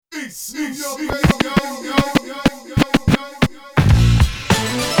They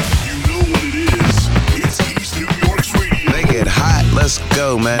get hot, let's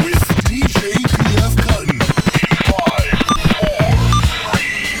go, man. With DJ PF Cuttin. 5, 4,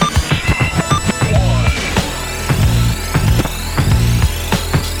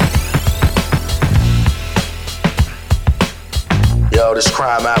 3. Yo, this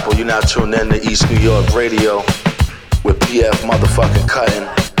Crime Apple, you now tuned in to EastNYRadio with PF motherfucking Cuttin.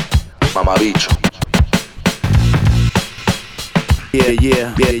 Mama bicho.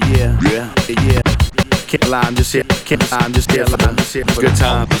 Yeah. Can't lie, I'm just here. I'm just here. Good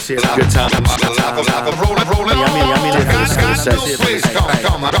time. Good time.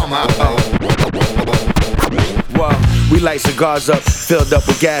 We light cigars up, filled up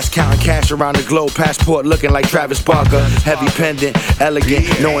with gas, counting cash around the globe. Passport looking like Travis Barker. Heavy pendant,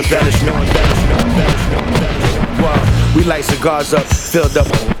 elegant, no embellishment. We light cigars up, filled up.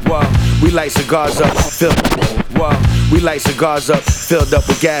 We light cigars up, filled. We light cigars up, filled up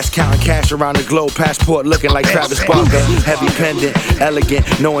with gas, counting cash around the globe. Passport looking like Travis Barker. Heavy pendant, elegant,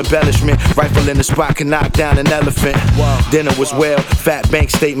 no embellishment. Rifle in the spot can knock down an elephant. Dinner was well, fat bank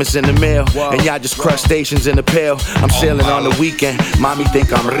statements in the mail, and y'all just crustaceans in the pail. I'm sailing on the weekend, mommy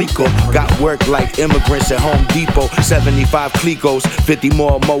think I'm rico. Got work like immigrants at Home Depot. 75 Clicos, 50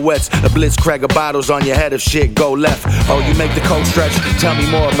 more Moets. A blitzcrank of bottles on your head if shit go left. Oh, you make the cold stretch? Tell me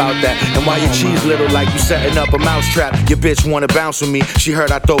more about that. And why your cheese little like you setting up a mousetrap? Your bitch wanna bounce with me. She heard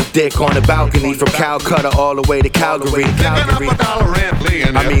I throw dick on the balcony. From Calcutta all the way to Calgary.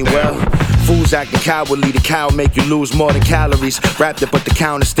 I mean, well, fools acting cowardly. The cow make you lose more than calories. Wrapped it, but the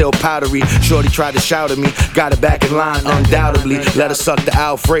count is still powdery. Shorty tried to shout at me. Got it back in line, undoubtedly. Let her suck the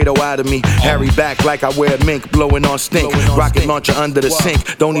Alfredo out of me. Harry back like I wear mink, blowing on stink. Rocket launcher under the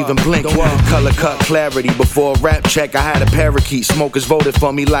sink, don't even blink. Color cut clarity. Before a rap check, I had a parakeet. Smokers voted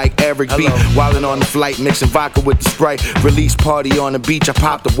for me like Eric B. Wildin' on the flight, mixing vodka with the Sprite. Release party on the beach, I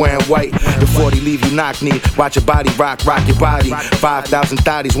popped up wearing white. The 40 leave you knock-kneed. Watch your body rock your body. 5,000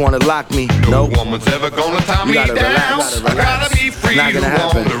 thotties wanna lock me. No woman's ever gonna tie me down. Relax. I gotta be free Not gonna to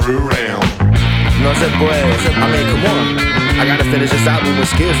happen. wander around. No, said boy, I mean, come on. I gotta finish this album with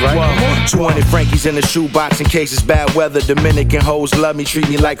skills, right? 200 Frankies in the shoebox in case it's bad weather. Dominican hoes love me, treat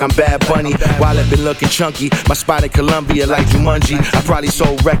me like I'm Bad Bunny. While I've been looking chunky, my spot in Colombia like Jumanji. I probably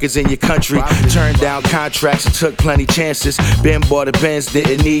sold records in your country. Turned down contracts and took plenty chances. Been bought a Benz,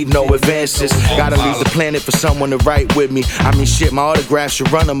 didn't need no advances. Gotta leave the planet for someone to write with me. I mean, shit, my autograph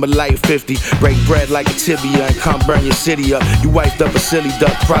should run them a light 50. Break bread like a tibia and come burn your city up. You wiped up a silly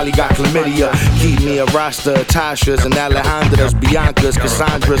duck, probably got chlamydia. Keep me a roster of Tashas and Alejandras, Biancas,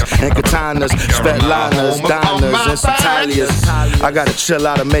 Cassandras, and Katanas, Svetlanas, Donnas, and Satalias. I gotta chill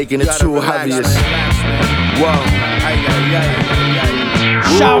out of making it too obvious. Whoa.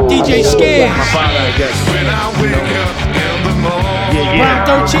 Shout DJ Scared. My father, I guess. When I wake up in the morning.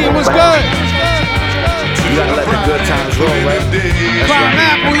 Prime 13 was good. You gotta let the good times roll, right? Prime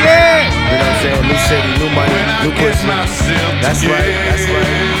Apple, yeah. You know what I'm saying? New city, new money, new pussy. That's right.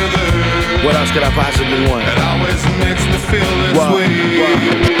 What else could I possibly want? It always makes me feel this way.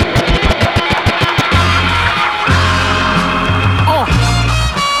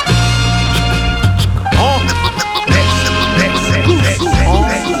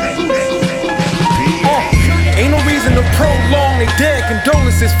 Ain't no reason to prolong they dead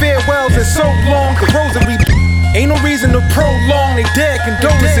condolences, farewells, and so long the rosary. Ain't no reason to prolong they dead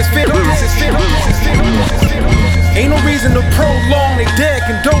condolences, Ain't no reason to prolong they dead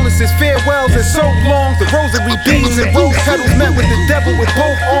condolences, farewells, and so long the rosary beads and rose petals met with the devil with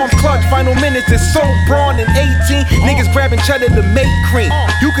both arms clutched. Final minutes is so brawn and 18 niggas grabbing cheddar to make cream.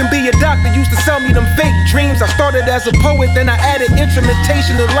 You can be a doctor, used to sell me them fake dreams. I started as a poet, then I added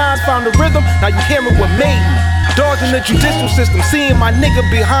instrumentation. The lines found the rhythm, now you hearing what made me. Dodging the judicial system, seeing my nigga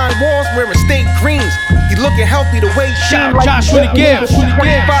behind walls wearing state greens. He looking healthy the way he Shout like Josh with the gift. New. He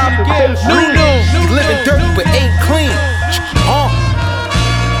living dirty but ain't clean.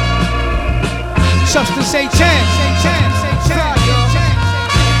 Substance say 10.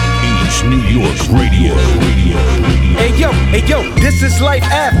 EastNYRadio. Hey yo, this is life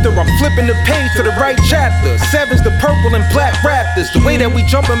after. I'm flipping the page to the right chapter. Sevens, the purple and black raptors. The way that we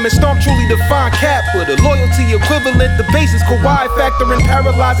jump and stomp truly define Kappa. The loyalty equivalent, the basis Kawhi factor in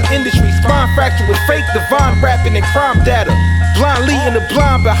paralyzing industries. Spine fracture with fake divine rapping and crime data. Blind leading the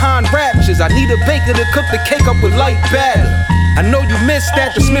blind behind raptures. I need a baker to cook the cake up with light batter. I know you missed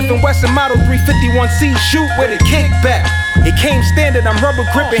that. The Smith & Wesson Model 351C shoot with a kickback. It came standard, I'm rubber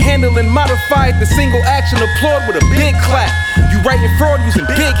gripping, handling modified. The single action applaud with a big clap. You writing fraud using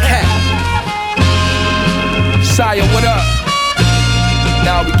big hat. Sire, what up?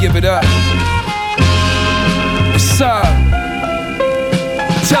 Now we give it up. What's up?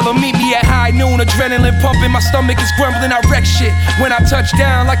 Tell them meet me at high noon, adrenaline pumping, my stomach is grumbling, I wreck shit. When I touch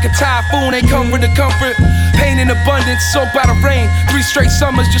down like a typhoon, ain't comfort to comfort. Pain in abundance, soaked by the rain. 3 straight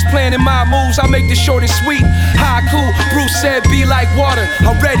summers just planning my moves, I make this short and sweet. Haiku, Bruce said be like water,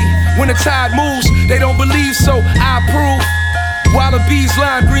 I'm ready. When the tide moves, they don't believe so, I approve. While the bees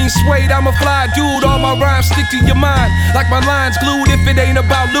lime green suede, I'm a fly dude. All my rhymes stick to your mind, like my lines glued. If it ain't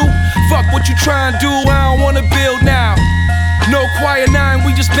about loot, fuck what you trying to do. I don't wanna build now. No quiet 9,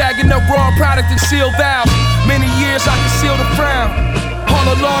 we just bagging up raw product and sealed valve. Many years I concealed a frown. All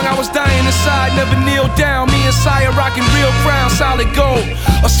along I was dying inside, never kneeled down. Me and Sire rocking real crown, solid gold.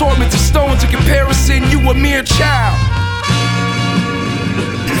 Assortments of stones in comparison, you a mere child.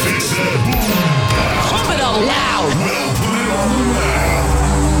 Pump it on loud.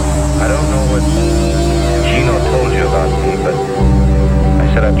 I don't know what Gino told you about me, but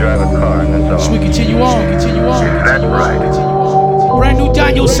I said I'd drive a car, and that's all. So we continue on. That's right. Brand new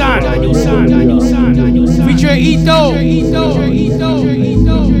Daniel San. Featuring Ito.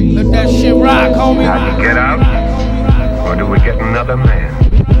 Let that shit rock, homie. How you get out? Or do we get another man?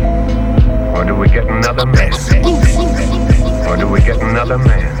 Or do we get another man? Or do we get another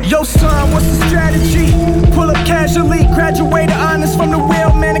man? Yo son, what's the strategy? Pull up casually, graduated honors from the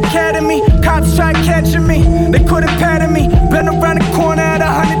Wheelman Academy. Cops tried catching me, they couldn't pattern me. Been around the corner at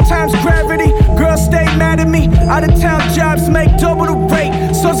 100 times gravity. Girls stay mad at me, out of town jobs make double the rate.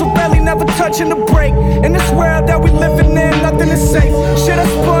 Sons of belly never touching the brake. In this world that we living in, nothing is safe. Shit, I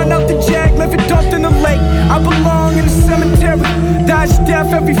spun out the jag, living dumped in the lake. I belong in the cemetery, dodge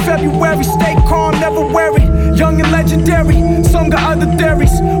death every February. Stay calm, never worry, young and legendary. Some got other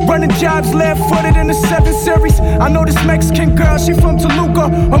theories, running jobs left-footed in the 7 Series. I know this Mexican girl, she from Toluca.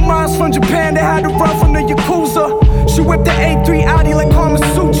 Her mom's from Japan, they had to run from the Yakuza. She whipped the A3 Audi like Kama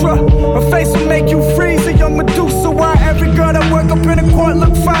Sutra. Her face will make you freeze, a young Medusa. Why every girl that work up in the court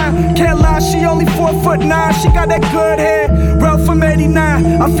look fine? Can't lie, she only 4'9". She got that good hair, Ralph from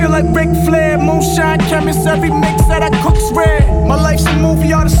 89. I feel like Ric Flair, moonshine chemist. Every mix that I cook's red. My life's a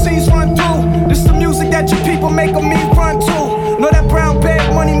movie, all the scenes run through. This the music that you people make of me run to. Know that brown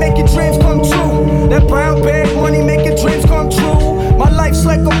bag money make your dreams come true. That brown bag money make your dreams come true. My life's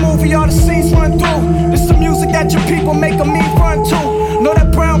like a movie, all the scenes run through. This the music that your people make of me run to. Know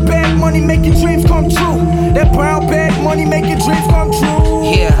that brown bag money make your dreams come true. That brown bag money make your dreams come true.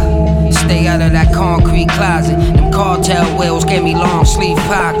 Yeah, stay out of that concrete closet. Them cartel wheels gave me long sleeve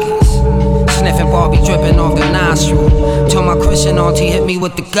pockets. Sniffing Barbie dripping off the nostril. Till my Christian auntie hit me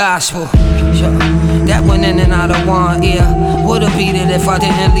with the gospel. Yeah, that went in and out of one ear. Would've beat it if I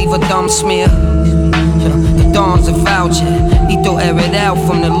didn't leave a dumb smear. Yeah, the dawn's a voucher. Ito air it out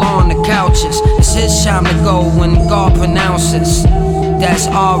from the lawn to couches. It's his time to go when God pronounces. That's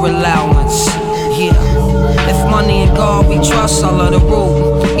our allowance. Yeah, if money and God we trust, I love the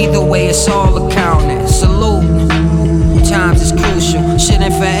rule. Either way, it's all accounted. Salute. Times is crucial. Shit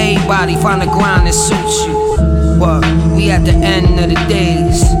ain't for everybody. Find a grind that suits you. What? We at the end of the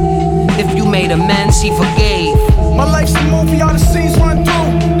days. If you made amends, he forgave. My life's a movie, all the scenes run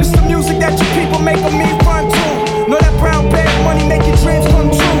through. This the music that you people make of me run to. Know that brown bag money make your dreams come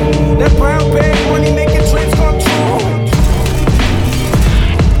true. That brown bag money make your dreams come true.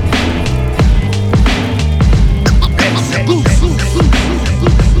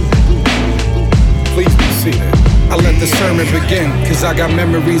 Please be seated. I let the sermon begin, cause I got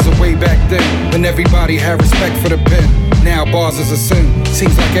memories of way back then, when everybody had respect for the pen. Now bars is a sin,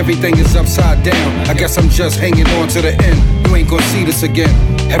 seems like everything is upside down. I guess I'm just hanging on to the end. You ain't gonna see this again.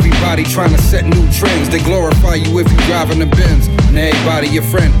 Everybody trying to set new trends. They glorify you if you driving the Benz. And everybody your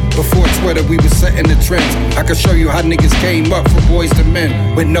friend. Before Twitter we was setting the trends. I can show you how niggas came up from boys to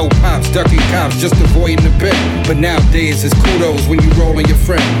men. With no pops, ducking cops, just avoiding the pen. But nowadays it's kudos when you rollin' your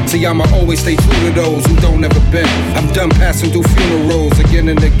friend. See, I'ma always stay true to those who don't ever bend. I'm done passing through funerals again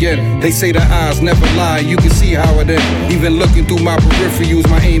and again. They say the eyes never lie, you can see how it ends. Even looking through my peripherals,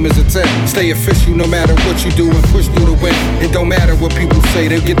 my aim is a 10. Stay official no matter what you do and push through the wind. It don't matter what people say,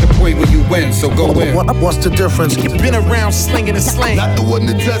 they'll get the point when you win, so go in. What's the difference? Been around slinging and slang. Not the one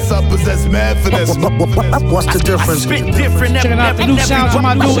that tests, I possess mad finesse. What's the difference? Spit different. Checking out the new sounds of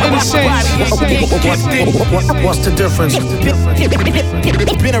my new innocence. What's the difference?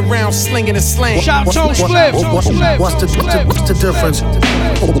 Been around slinging and slang. Shop tone slip. What's the difference? What's the difference?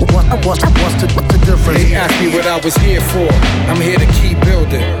 They asked me what I was here for. I'm here to keep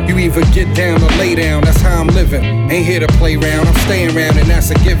building. You either Either get down or lay down, that's how I'm living. Ain't here to play around, I'm staying around and that's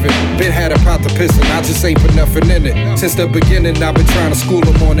a given. Been had a pot to pissin', I just ain't put nothing in it. Since the beginning, I've been trying to school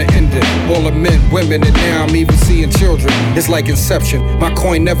them on the ending. All the men, women, and now I'm even seeing children. It's like Inception, my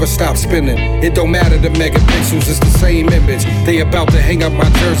coin never stops spinning. It don't matter the megapixels, it's the same image. They about to hang up my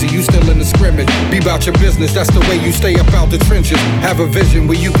jersey, you still in the scrimmage. Be about your business, that's the way you stay up out the trenches. Have a vision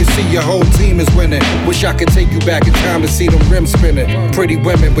where you can see your whole team is winning. Wish I could take you back in time to see them rims spinning. Pretty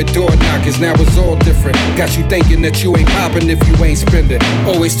women with door knockers, now it's all different. Got you thinking that you ain't popping if you ain't spending.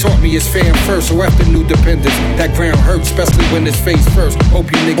 Always taught me it's fan first, so after new dependence. That ground hurts, especially when it's face first. Hope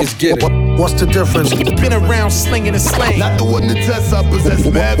you niggas get it. What's the difference? Been around slinging and slang. Not the one that tests, I possess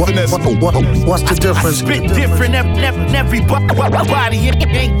mad finesse. What's the difference? Spit different, everybody ain't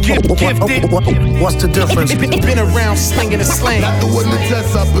gifted. What's the difference? Been around slinging and slang. Not the one that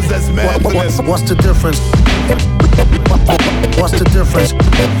tests, I possess mad finesse. What's the difference? What's the difference?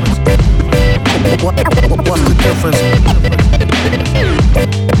 What's the difference?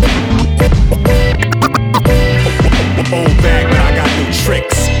 Old bag, but I got new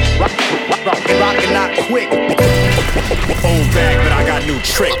tricks. Rockin' not quick. Old bag, but I got new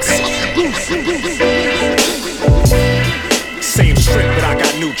tricks. Same strip, but I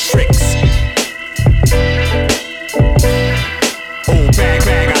got new tricks. Old bag,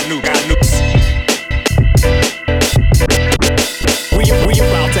 got new. We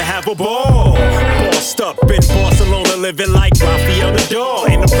about to have a ball. Bossed up in Barcelona, living like Rafael Nadal.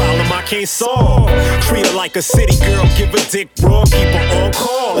 Ain't a problem I can't solve. Treat her like a city girl, give her dick raw, keep her on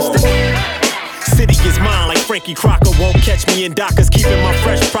call. It's the city is mine like Frankie Crocker. Won't catch me in Dockers, keeping my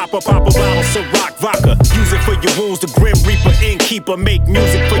fresh proper bottle, Ciroc vodka. Use it for your wounds, the Grim Reaper innkeeper. Make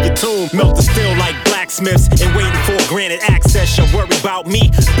music for your tomb, melt the steel like blacksmiths. And waiting for granted access. You worry about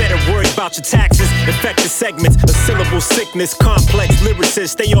me, better worry about your taxes. Infected segments, a syllable sickness. Complex lyricists,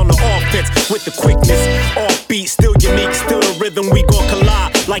 stay on the offense with the quickness. Offbeat, still unique, still the rhythm. We gon'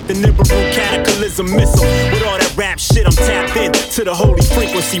 collide like the Nibiru cataclysm missile. With all that rap shit, I'm tapped in to the holy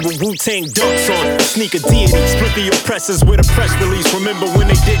frequency with Wu-Tang dunks on. Sneaker deity, split the oppressors with a press release. Remember when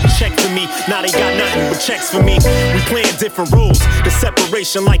they didn't check for me? Now they got nothing but checks for me. We playing different roles. The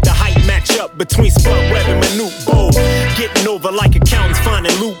separation like the height match up between Spud Webb and Manute Bowl. Getting over like accountants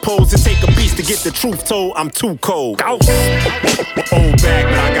finding loopholes. It take a beast to get the truth told. I'm too cold. Old bag,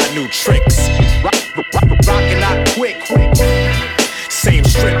 but I got new tricks. Rockin' not quick. Same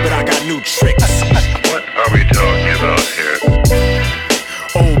strip, but I got new tricks. What are we talking about here?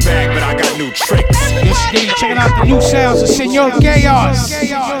 Old bag, but I got new tricks. Yes, yeah, you checking out the new sounds of Senor Chaos.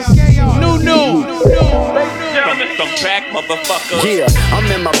 Yeah,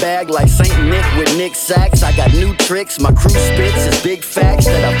 I'm in my bag like Saint Nick with Nick Sachs. I got new tricks, my crew spits is big facts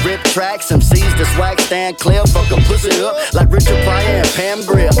that I rip tracks. MCs the swag stand clear, fuck a pussy up like Richard Pryor and Pam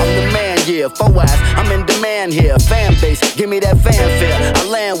Grier. I'm the man, yeah, 4 eyes, I'm in demand here. Fan base, give me that fanfare. I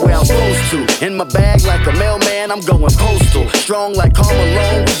land where I'm supposed to. In my bag like a mailman, I'm going postal. Strong like Karl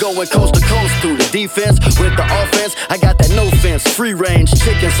Malone, we going coast to coast through the defense with the offense. I got that no fence, free range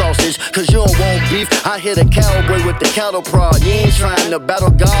chicken sausage, cause you don't want beef. I hit a cowboy with the cattle prod. You ain't trying to battle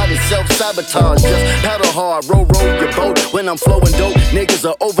God, it's self-sabotage. Just paddle hard, roll your boat. When I'm flowing dope, niggas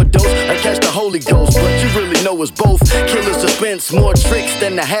are overdose. I catch the Holy Ghost, but you really know it's both. Killer suspense, more tricks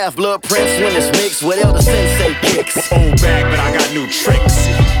than the half-blood prince when it's mixed with Elder Sensei kicks. Old bag, but I got new tricks.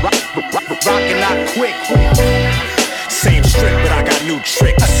 Rockin' not quick. Same strip, but I got new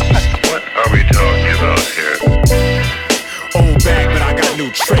tricks. What are we talking about here? Old bag, but I got new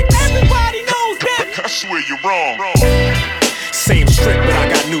tricks. Everybody knows that. I swear you're wrong. Same strip, but I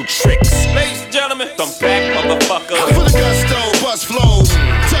got new tricks. Ladies and gentlemen, I'm back, motherfucker. Full of gusto, bust flows,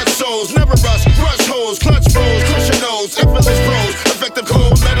 touch souls, never rush hoes, clutch bros, crush your nose, effortless pros, effective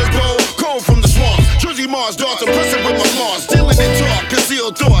cold, letters blow, cold from the swamp. Jersey Mars, darts, impressive with my smarts, dealing in talk,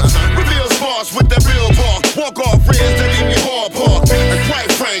 concealed thoughts, reveal sparks with that real bark, walk off friends that leave you hard park. And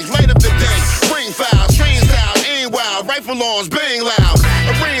quite frank, light up the day, ring foul, strange style, aim wild, rifle arms, bang loud.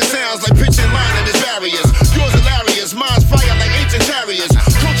 A brain sounds like pitching line at its barriers. Yours hilarious, mine's fire like ancient chariots.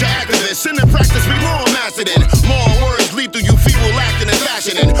 Culture activists, in the practice we long mastered it. Long words lead through you feeble acting and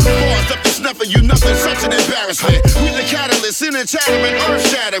fashioning. Bars up to snuffing you nothing, such an embarrassment. We the catalyst, in and chattering, earth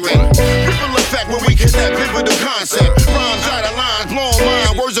shattering. Ripple effect when we connect, pivotal concept. Rhymes out of lines, blown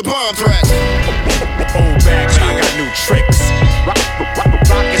mind, words of bomb threats. Old bag, but I got new tricks.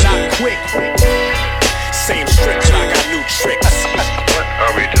 Rockin' not quick. Same strip, but I got new tricks. What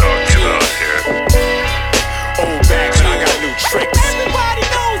are we talking about here? Old bag, but I got new tricks. Everybody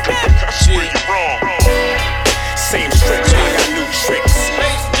knows that. I swear you're wrong. Same strip, but I got new tricks.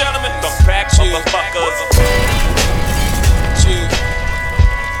 Ladies and gentlemen, I'm back, motherfuckers.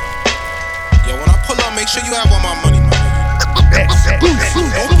 sure you have all my money, man.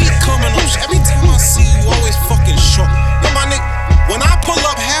 Don't be coming up. Every time I see you, always fucking short. Yo, my nigga, when I pull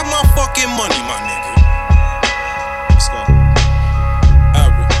up, have my fucking money, my nigga. Let's go.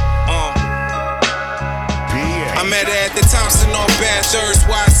 I met her at the Thompson on Bathurst.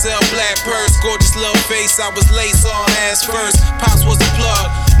 YSL black purse, gorgeous little face. I was lace all ass first. Pops was a plug,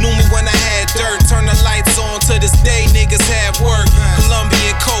 knew me when I had dirt. Turn the lights on to this day, niggas have work.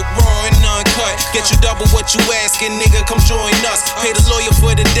 Colombian coke, raw and uncut. Get you double what you asking, nigga, come join us. Pay the lawyer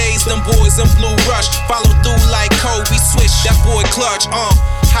for the days, them boys in Blue Rush. Follow through like Kobe, switch, that boy clutch,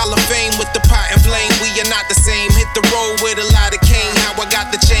 Hall of Fame with the pot and flame, we are not the same. Hit the road with a lot of cane. How I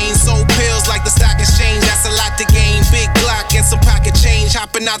got the chain, sold pills like the stock exchange. That's a lot to gain. Big Glock and some pocket change.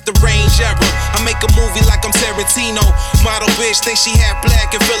 Hopping out the range ever. I make a movie like I'm Tarantino. Model bitch think she half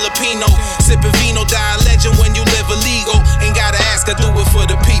black and Filipino. Sipping vino, die a legend when you live illegal. Ain't gotta ask, I do it for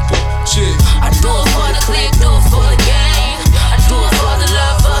the people. Shit. I do it for the click, do it for the game. I do it for the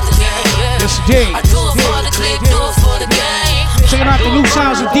love of the game. Yeah. Yes, indeed. I do it for the click, do it for the game. Checking out the new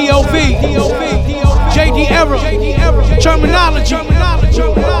sounds of DOV, JD Era, Terminology,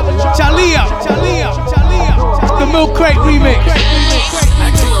 Talia, the Milk Crate remix.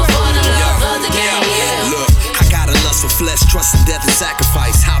 I do it for the love of the game, yeah. Look, I got a lust for flesh, trust and death and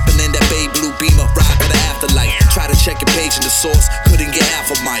sacrifice. Hopping in that babe blue beamer, rock of the afterlife. Try to check your page in the source, couldn't get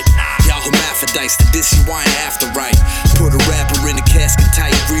half a mic. Y'all hermaphrodites, the diss you ain't after right. Put a rapper in a casket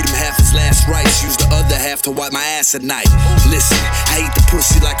tight, read him half his last rites. Use the other half to wipe my ass at night. Listen, I eat the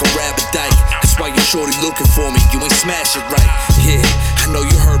pussy like a rabbit dyke. That's why you shorty looking for me, you ain't smash it right. Yeah, I know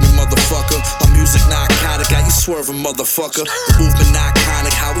you heard me, motherfucker. My music narcotic, got you swerving, motherfucker. The movement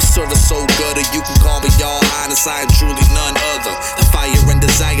iconic, how we serve it so good. Or you can call me y'all honest, I am truly none other. The fire and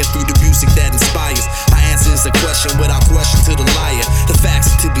desire through the music that inspires. My answer is a question without question to the liar. The facts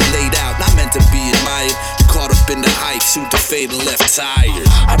are to be laid out, not meant to be admired. You caught up in the hype, shoot the fade and left tired.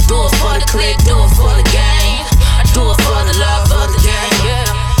 I do it for the click, do it for the game. I do it for the love of the game, yeah.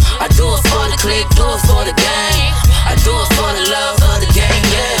 I do it for the click, do it for the game. I do it for the love of the game,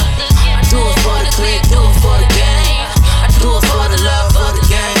 yeah. I do it for the click, do it for the game. I do it for the love of the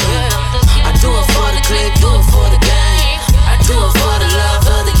game, yeah. I do it for the click, do it for the game. I do it for the love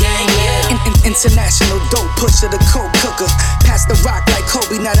of the game, yeah. International dope pusher, the coke cooker. Pass the rock like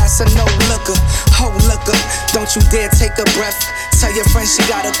Kobe, now that's a no looker. Ho looker, don't you dare take a breath. Tell your friend she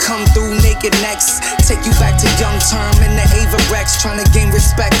gotta come through naked next. Take you back to young term in the Ava Rex. Tryna gain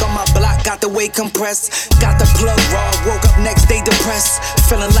respect on my block, got the weight compressed. Got the plug raw, woke up next day depressed.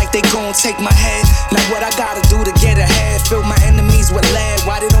 Feeling like they gon' take my head. Now what I gotta do to get ahead? Fill my enemies with lead.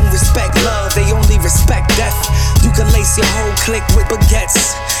 Why they don't respect love, they only respect death. You can lace your whole clique with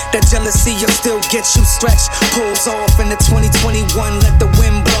baguettes. That jealousy will still get you stretched. Pulls off in the 2021, let the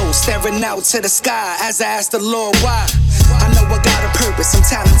wind blow. Staring out to the sky as I ask the Lord why. I know I got a purpose, I'm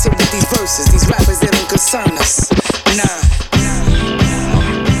talented with these verses. These rappers, they don't concern us, nah.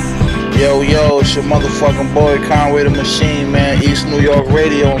 Yo, it's your motherfucking boy Conway the Machine, man. East New York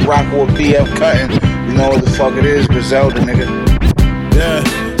Radio and rockin' with BF Cuttin'. You know what the fuck it is, Griselda, nigga. Yeah,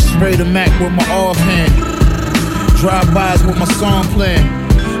 spray the Mac with my offhand. Drive-bys with my song playing.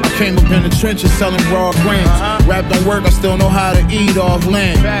 I came up in the trenches selling raw grains. Rap don't work, I still know how to eat off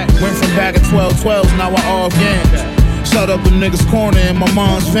land. Went from back at 12-12s, now I off yams. Shut up a nigga's corner in my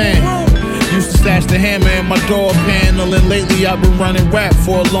mom's van. Used to stash the hammer in my door panel, and lately I've been running rap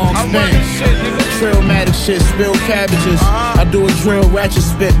for a long span. Trillmatic shit, spill cabbages. I do a drill, ratchet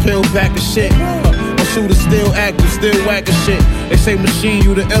spit, peel back and shit. My shooter still active, still whacking shit. They say Machine,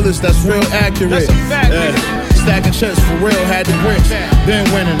 you the illest, that's real accurate. Stacking checks for real, had the bricks. Been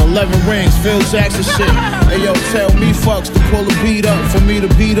winning 11 rings, Phil Jackson shit. Hey yo, tell me fucks to pull a beat up, for me to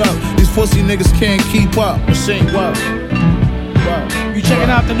beat up. These pussy niggas can't keep up. Machine, what? You checking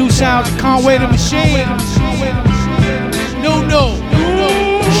out the new sounds of Conway the Machine. No.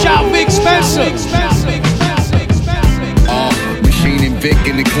 Shout Big Spencer. Machine and Vic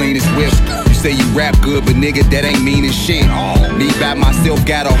in the cleanest whip. You say you rap good, but nigga, that ain't mean as shit. Me by myself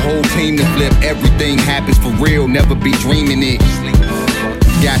got a whole team to flip. Everything happens for real, never be dreaming it.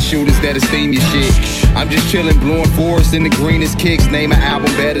 Got shooters that esteem your shit. I'm just chillin', blowing forests in the greenest kicks. Name an album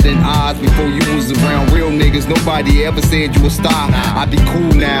better than Oz. Before you was around real niggas, nobody ever said you a star. I be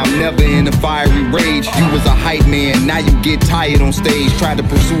cool now, I'm never in a fiery rage. You was a hype man, now you get tired on stage. Tried to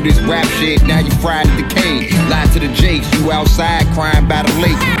pursue this rap shit, now you fried at the cage. Lied to the jakes, you outside crying by the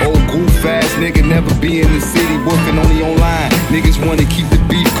lake. Old goof ass nigga, never be in the city, working only online. Niggas wanna keep the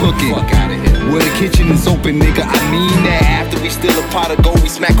beef cooking. Fuck out of here. Well, the kitchen is open, nigga, I mean that. After we steal a pot of gold, we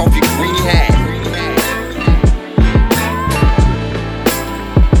smack off your green hat.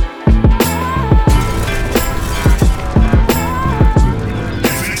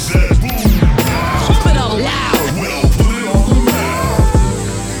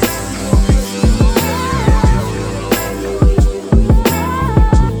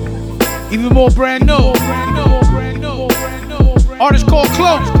 Even more brand new. Artist called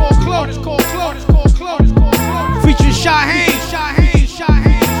Close. Featuring Shaheen.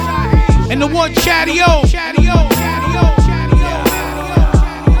 And the one Chatty O.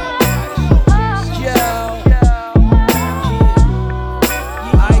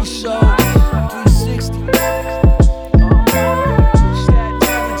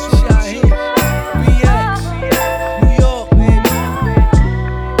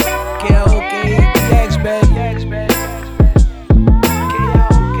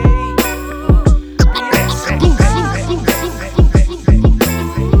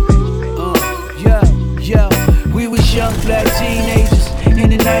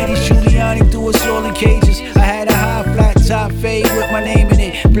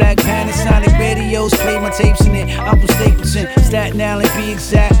 Staten Island, be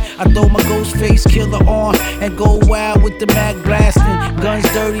exact. I throw my ghost face killer on and go wild with the Mac blasting. Guns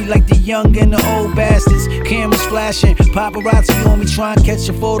dirty like the young and the old bastards. Cameras flashing, paparazzi on me, try and catch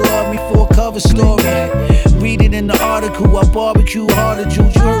a photo of me for a cover story. Read it in the article. I barbecue harder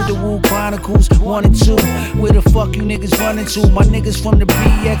Jews. You heard the Wu Chronicles 1 and 2. Where the fuck you niggas running to? My niggas from the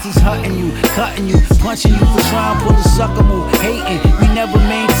BX is hunting you, cutting you, punching you for trying to pull a sucker move. Hating, we never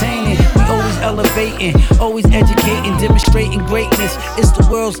maintaining. We always elevating, always educating, demonstrating greatness. It's the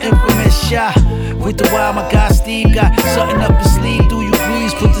world's infamous shot. With the wild, my guy Steve got something up his sleeve. Do you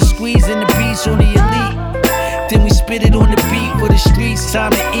grease? Put the squeeze in the beats on the elite. Then we spit it on the beat for the streets.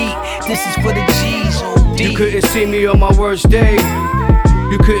 Time to eat. This is for the G's. You couldn't see me on my worst day.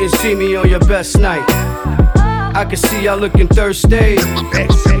 You couldn't see me on your best night. I can see y'all looking thirsty.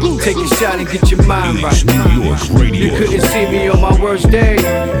 Take a shot and get your mind right. You couldn't see me on my worst day.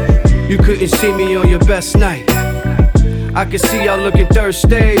 You couldn't see me on your best night. I can see y'all looking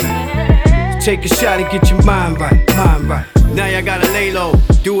thirsty. Take a shot and get your mind right, mind right. Now y'all gotta lay low,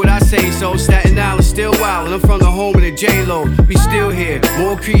 do what I say so. Staten Island still wild, and I'm from the home of the J-Lo. We still here,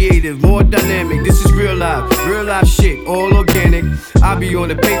 more creative, more dynamic. This is real life shit, all organic. I be on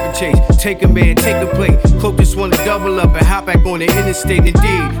the paper chase, take a man, take a plate. Cloak this one to double up and hop back on the interstate.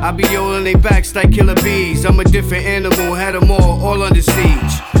 Indeed, I be on their backs like killer bees. I'm a different animal, had them all under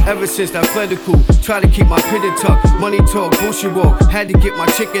siege. Ever since I fled the coop, try to keep my pitted tucked. Money talk, bullshit walk, had to get my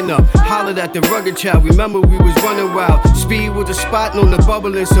chicken up. Hollered at the rugged child, remember we was running wild. Speed with a spot on the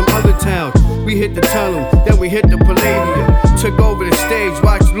bubble in some other town. We hit the tunnel, then we hit the Palladium. Took over the stage,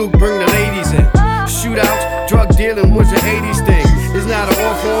 watched Luke bring the ladies in. Shootouts, drug dealing was an 80s thing. There's not an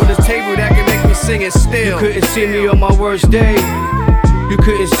offer on this table that can make me sing it still. You couldn't see me on my worst day. You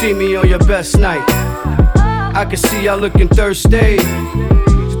couldn't see me on your best night. I can see y'all looking thirsty.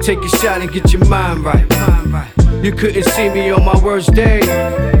 So take a shot and get your mind right. You couldn't see me on my worst day.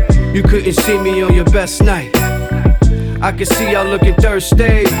 You couldn't see me on your best night. I can see y'all looking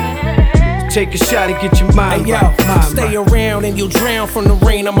thirsty. Take a shot and get your mind right. Stay around and you'll drown from the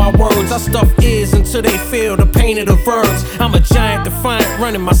rain of my words. I stuff ears until they feel the pain of the verbs. I'm a giant defiant,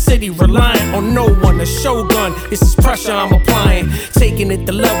 running my city, reliant on no one. The shogun, this is pressure I'm applying. Taking it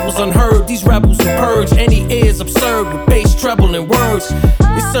to levels unheard. These rebels will purge any ears absurd with bass, treble, and words.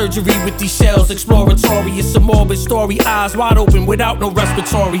 It's surgery with these shells, exploratory. It's a morbid story, eyes wide open without no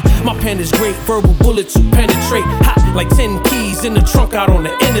respiratory. My pen is great, verbal bullets will penetrate. Hot like 10 keys in the trunk out on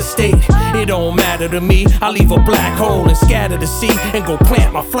the interstate. It don't matter to me, I leave a black hole and scatter the sea and go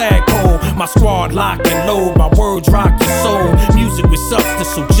plant my flagpole. My squad lock and load, my words rock your soul. Music with substance,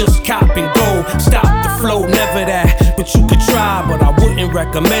 so just cop and go. Stop the flow, never that, but you could try. But I wouldn't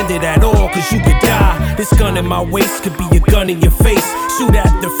recommend it at all, cause you could die. This gun in my waist could be a gun in your face. Shoot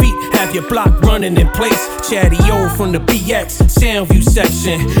at the feet, have your block running in place. Chatty O from the BX, Soundview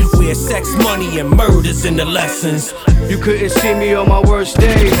section, where sex, money, and murder's in the lessons. You couldn't see me on my worst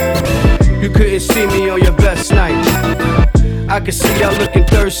day. You couldn't see me on your best night. I can see y'all looking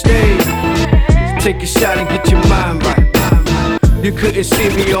thirsty. Take a shot and get your mind right. You couldn't see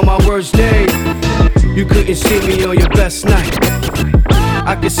me on my worst day. You couldn't see me on your best night.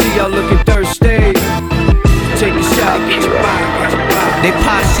 I can see y'all looking thirsty. Take a shot and get your mind right. They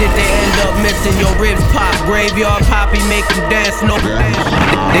pop shit, they end up missing your ribs pop. Graveyard poppy make them dance, no.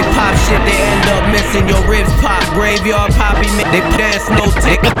 They pop shit, they end up missing your ribs pop. Graveyard poppy make they dance, no.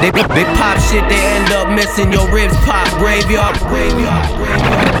 They pop shit, they end up missing your ribs pop. Graveyard.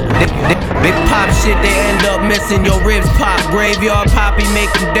 They pop shit, they end up missing your ribs pop. Graveyard poppy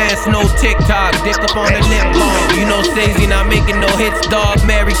make them dance, no TikTok. Dick up on the lip balm. You know Stacey not making no hits, dog.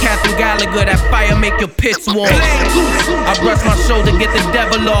 Mary Catherine Gallagher, that fire make your pits warm. I brush my shoulder, get the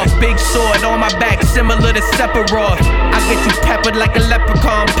devil off. Big sword on my back, similar to Sephiroth. I get you peppered like a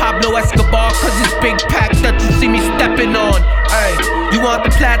leprechaun. Pablo Escobar, cause it's big pack that you see me stepping on. Ay, you want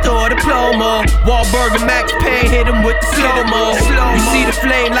the platter or the plomo? Wahlberg and Max Payne, hit him with the slow-mo. You see the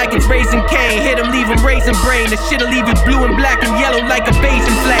flame like it's Raising Cane. Hit him, leave him raisin brain. The shit'll leave you blue and black and yellow like a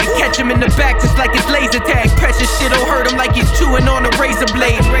Bayesian flag. Catch him in the back just like it's laser tag. Pressure shit'll hurt him like he's chewing on a razor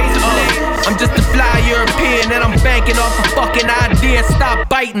blade. I'm just a fly European and I'm banking off a fucking idea. Stop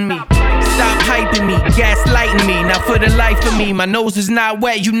biting me. Stop hyping me, gaslighting me. Now for the life of me, my nose is not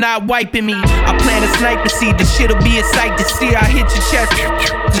wet, you not wiping me. I plant a sniper seed, the shit'll be a sight to see. I hit your chest,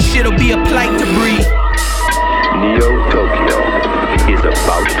 the shit'll be a plight to breathe. Neo Tokyo is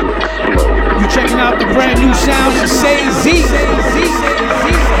about to explode. You checking out the brand new sounds of Say Z.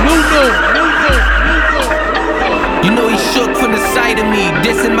 You know he shook from the sight of me,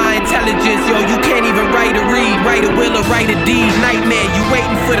 dissing my intelligence. Yo, you can't even write or read, write a will or write a deed. Nightmare, you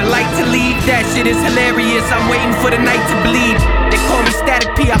waiting for the light to leave? That shit is hilarious, I'm waiting for the night to bleed. They call me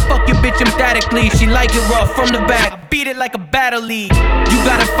Static P, I fuck your bitch emphatically. She like it rough from the back, I beat it like a battle league. You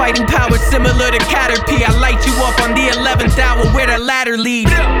got a fighting power similar to Caterpie. I light you up on the 11th hour where that ladder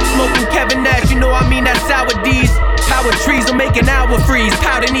leads. Smoking Kevin Nash, you know I mean that sour D's. Power trees will make an hour freeze.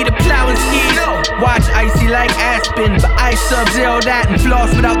 Powder need a plow and skis. Watch icy like Aspen, but I sub-zero that and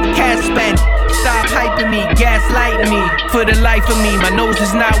floss without the cash spent. Stop hyping me, gaslighting me. For the life of me, my nose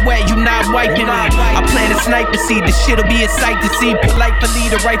is not wet, you not wiping me. I plant a sniper seed, the shit'll be a sight to see. Politely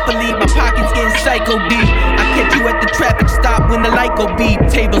to rightfully, my pockets getting psycho deep. I catch you at the traffic stop when the light go beep.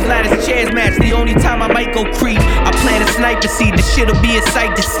 Tables, ladders, chairs match, the only time I might go creep. I plant a sniper seed, the shit'll be a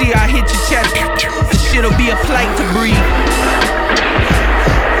sight to see. I hit your chest, the shit'll be a plight to breathe.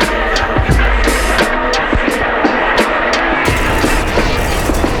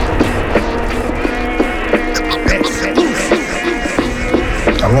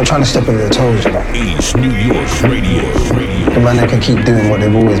 I'm not trying to step on your toes, you know. EastNYRadio. The man that can keep doing what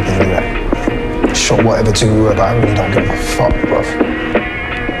they've always been doing. Shot whatever to whoever, I really don't give a fuck, bruv.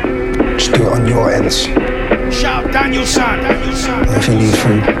 Just do it on your ends. Shout Daniel San. If you need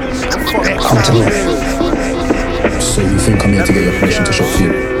food, come to me. So you think I'm here to get your permission to shop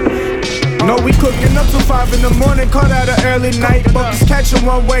food? No, we cooking up till 5 in the morning, caught out an early night. Buckets catching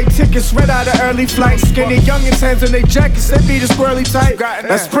one-way tickets, read out an early flight. Skinny youngins, hands in their jackets, they be the squirrely type.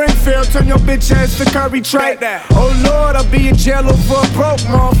 That Springfield, turn your bitch ass to Curry Tripe. Oh Lord, I'll be in jail over a broke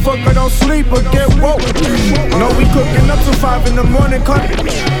motherfucker, don't sleep or get woke. No, we cooking up till 5 in the morning,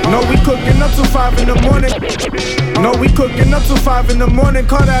 No, we cooking up till 5 in the morning. No, we cooking up till 5 in the morning,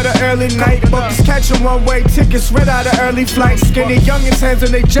 caught out an early night. Buckets catching one-way tickets, read out an early flight. Skinny youngins, hands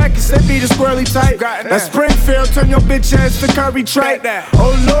in their jackets, they be the squirrely type. That Springfield, turn your bitch ass to Curry Tripe.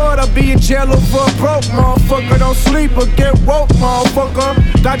 Oh Lord, I'll be in jail over a broke motherfucker, don't sleep or get woke,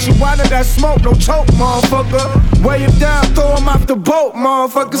 motherfucker. Got you out of that smoke, don't choke, motherfucker. Weigh him down, throw him off the boat,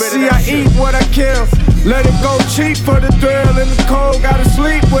 motherfucker. See, I eat what I kill. Let it go cheap for the thrill. In the cold, gotta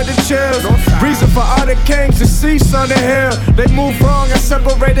sleep with the chills. Reason for all the kings to cease on the hill. They move wrong, I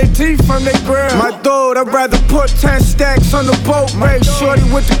separate their teeth from their grill. My dude, I'd rather put 10 stacks on the boat race. Shorty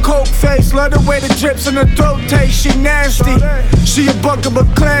with the coke face, love the way the drips in the throat taste. She nasty, she a bucket but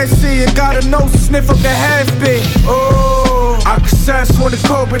classy. And got a nose sniff up the half-beat. Oh, I confess when the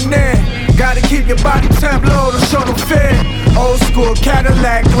cold banana. Gotta keep your body temp low, don't show no fear. Old school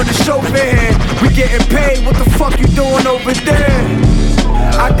Cadillac with the chauffeur in. We getting paid, what the fuck you doing over there?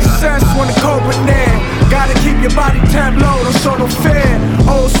 I confess when the cold banana. Gotta keep your body temp low, don't show no fear.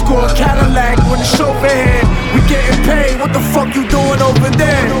 Old school Cadillac with the chauffeur in. We getting paid, what the fuck you doing over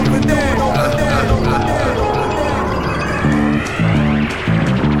there?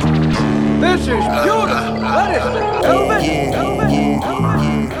 This is beautiful. What is it?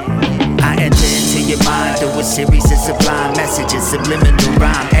 I enter into your mind through a series of sublime messages, subliminal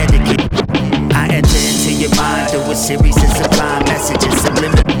rhyme etiquette. I enter into your mind through a series of sublime messages,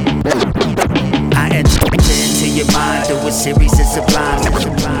 subliminal. I enter into your mind through a series of sublime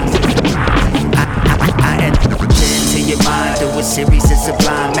messages. I enter into your mind through a series of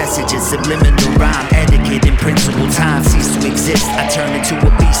sublime messages, subliminal rhyme etiquette and principle. Time cease to exist. I turn into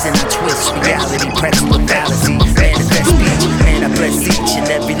a beast and I twist reality, pretzel and fallacy. Manifest speech, and I bless each and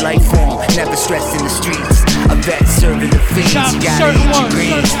every life form. Never stressed in the streets. A vet serving the fiends. You gotta eat your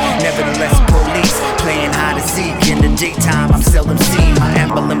greens. Nevertheless, police playing hide and seek. In the daytime, I'm seldom seen. My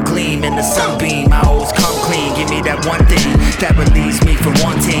emblem gleam in the sunbeam. I always come clean. Give me that one thing that relieves me from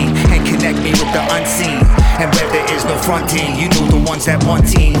wanting and connect me with the unseen. And where there is no fronting, you know the ones that one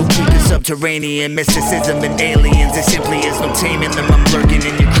team who keep it subterranean. Mysticism and aliens. There simply is no taming them. I'm lurking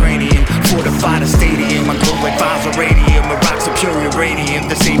in your cranium. Fortify the stadium. I glow like visor radium. My rocks are pure uranium.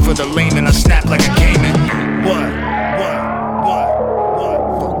 The same for the layman. I snap like a caiman.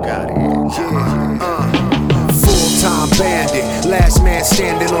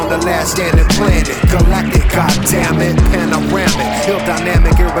 on the last standing planet. Galactic, goddammit, panoramic, ill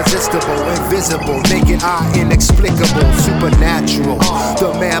dynamic, irresistible, invisible, naked eye, inexplicable, supernatural. The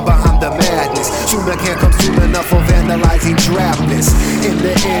man behind the madness. Soon can't come soon enough for vandalizing draftness. In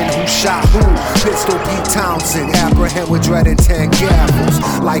the end, who shot who? Pistol Pete Townsend, apprehend with dread and 10 gavels.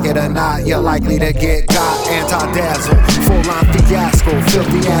 Like it or not, you're likely to get got. Anti-dazzle, full-on fiasco,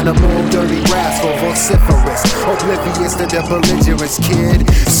 filthy animal, dirty rascal, vociferous, oblivious to the belligerence, kid.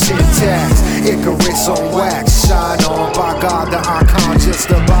 Syntax, Icarus on wax, shine on by God, the icon, just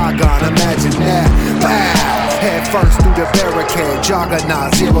a bygone. Imagine that. Pow! Head first through the barricade,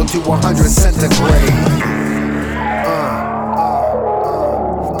 juggernaut, 0 to 100 centigrade.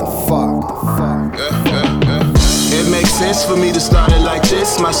 It makes sense for me to start it like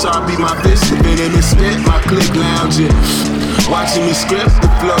this. My Sharpie, my fist, been in the spit, my click lounging. Watching me script, the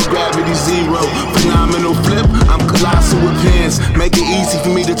flow, gravity zero. Phenomenal flip, I'm colossal with pens. Make it easy for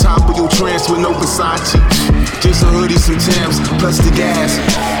me to topple your trance with no Versace. Just a hoodie, some Timbs, plus the gas.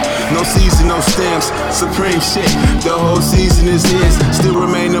 No season, no stems, supreme shit. The whole season is his. Still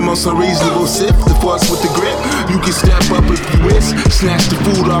remain the most unreasonable sip. The force with the grip. You can step up if you wish. Snatch the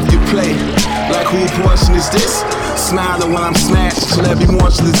food off your plate. Like who portion is this? Smiling when I'm smashed. Let me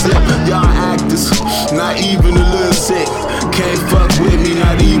march the zip. Y'all actors, not even a little sick. Can't fuck with me,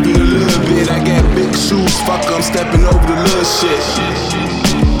 not even a little bit. I got big shoes, fuck, I'm stepping over the little shit.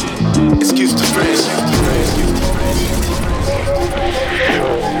 Excuse the French.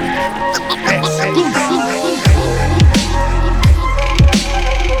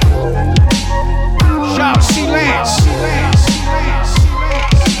 Shout C-Lance.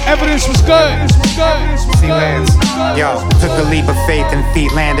 Evidence was good. C-Lance. Yo, took a leap of faith and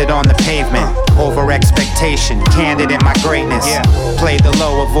feet landed on the pavement. Over expectation, candid in my greatness. Played the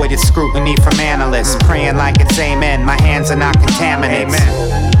low, avoided scrutiny from analysts. Praying like it's amen, my hands are not contaminated.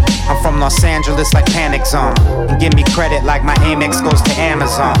 I'm from Los Angeles like Panic Zone. And give me credit like my Amex goes to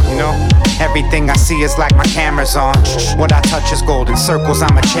Amazon, you know? Everything I see is like my camera's on. What I touch is gold, in circles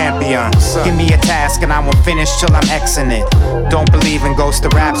I'm a champion. Give me a task and I won't finish till I'm Xing it. Don't believe in ghosts, the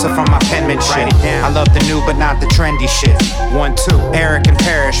raps are from my penmanship. I love the new but not the trendy shit. 1, 2, Eric and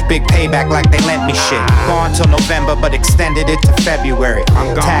Parrish, big payback like they lent me shit. Gone till November but extended it to February.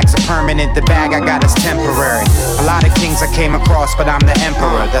 Tags are permanent, the bag I got is temporary. A lot of kings I came across but I'm the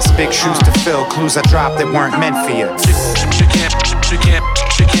emperor. That's big shoes to fill, clues I dropped that weren't meant for you. She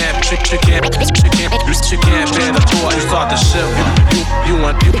can't bear the thought. You start to shiver. You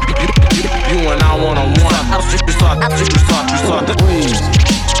and I one-on-one. You start to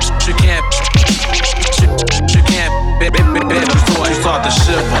She can't bear the thought. You start to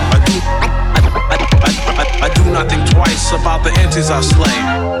shiver. I do not think twice about the entities I slay.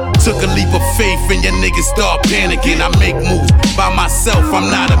 Took a leap of faith and your niggas start panicking. I make moves by myself, I'm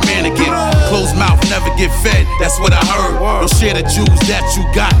not a mannequin. Closed mouth never get fed, that's what I heard. Don't share the jewels that you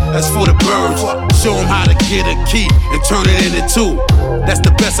got, that's for the birds. Show them how to get a key and turn it into two. That's the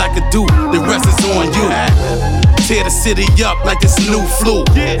best I could do, the rest is on you. Tear the city up like this new flu.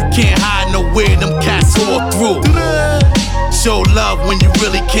 Can't hide nowhere, them cats all through. Show love when you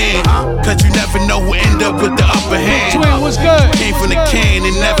really can, cause you never know who end up with the upper hand. Twin, what's good? Came from the can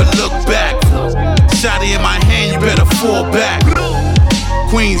and never looked back. Shotty in my hand, you better fall back.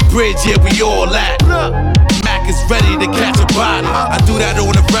 Queens Bridge, yeah, we all at. Mac is ready to catch a body. I do that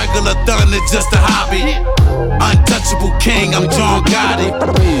on a regular, done it's just a hobby. Untouchable king, I'm John Gotti.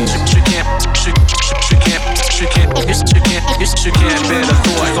 She can't bear the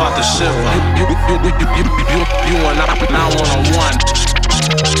thought. Start to shiver. You and I one-on-one.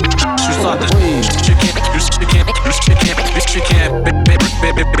 She start to. She can't bear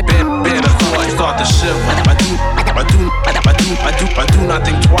the thought. Start to shiver. I do not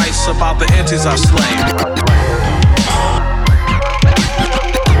think twice about the entities I slay.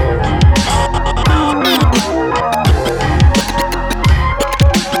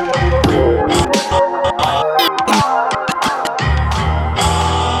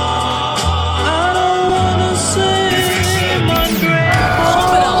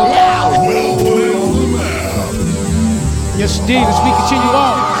 Yes, indeed, as we continue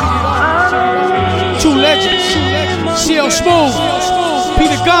on. Two legends, CL Smooth,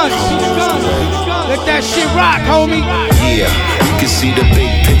 Peter Gunn. Let that shit rock, homie. Yeah, you can see the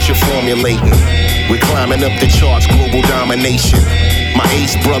big picture formulating. We're climbing up the charts, global domination. My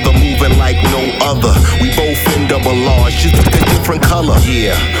ace brother moving like no other. We both in double large, just a different color.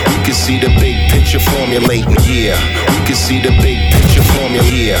 Yeah, we can see the big picture formulating. Yeah, we can see the big picture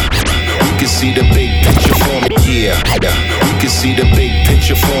formulating. Yeah. We can see the big picture forming, yeah. We can see the big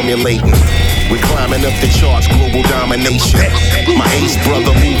picture formulating. We're climbing up the charts, global domination. My ace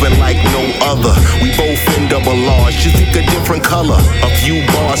brother moving like no other. We both in double R's, just pick a different color. A few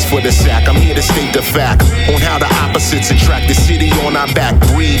bars for the sack. I'm here to state the fact on how the opposites attract the city on our back.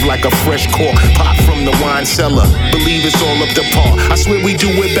 Breathe like a fresh cork, pop from the wine cellar. Believe it's all up to par. I swear we do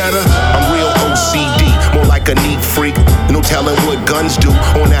it better. I'm real OCD, more like a neat freak. No telling what guns do.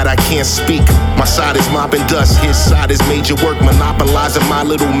 On that I can't speak. My side is mopping dust. His side is major work. Monopolizing my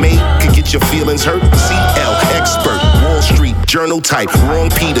little mate could get your feelings hurt. CL expert, Wall Street journal type. Wrong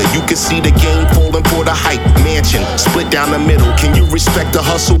Peter, you can see the game falling for the hype. Mansion split down the middle. Can you respect the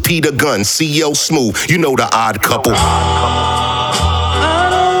hustle? Peter Gunn, CL Smooth. You know the odd couple.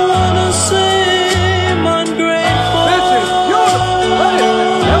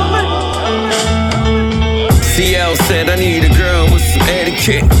 CL said I need a girl with some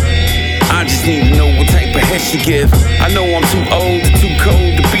etiquette. I just need to know what type of head she give. I know I'm too old and too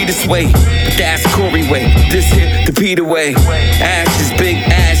cold to be this way, but that's Corey way. This here the Peter way. Ashes, big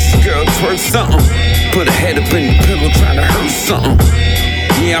ashes, girl, twerk something. Put her head up in the pillow, trying to hurt something.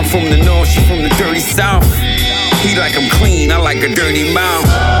 Yeah, I'm from the north, she from the dirty south. He like I'm clean, I like a dirty mouth.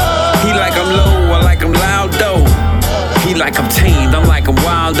 He like I'm low, I like I'm loud though. He like I'm tamed, I'm like I'm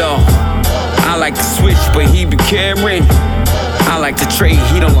wild though. I like to switch, but he be caring. I like to trade,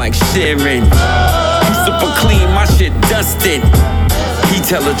 he don't like sharing. He super clean, my shit dusted. He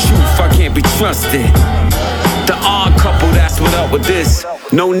tell the truth, I can't be trusted. The odd couple, that's what up with this.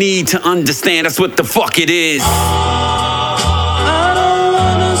 No need to understand, that's what the fuck it is. I don't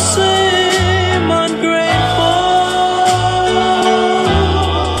wanna seem ungrateful.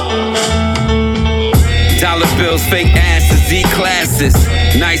 Dollar bills, fake asses, E-classes.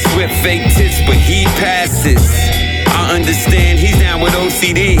 Nice whip, fake tits, but he passes. I understand he's down with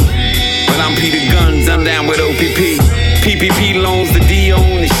OCD, but I'm Peter Guns, I'm down with OPP. PPP loans, the D on,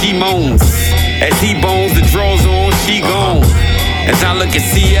 and she moans. As he bones, the drawers on, she gone. As I look at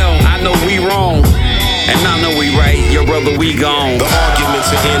CL, I know we wrong. And I know we right, your brother, we gone. The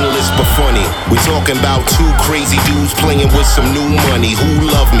arguments are endless but funny. We're talking about two crazy dudes playing with some new money. Who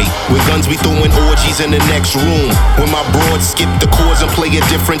love me? With guns we throwing orgies in the next room. When my broads skip the chords and play a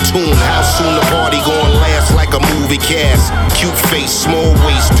different tune. How soon the party gon' last like a movie cast? Cute face, small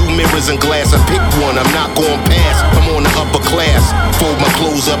waist, 2 mirrors and glass. I pick one, I'm not gon' pass. I'm on the upper class. Fold my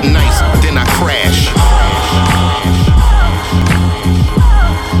clothes up nice, then I crash.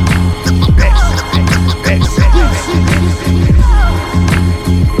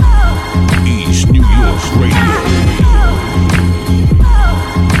 East New York Radio.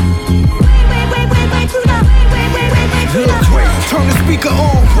 Turn the speaker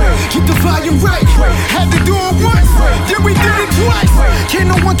on, keep the volume right. Had to do it once, then we did it twice. Can't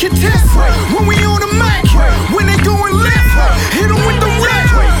no one contest when we on the mic. When they going left, hit them with the right.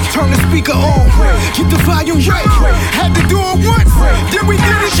 Turn the speaker on, keep the volume right. Had to do it once, then we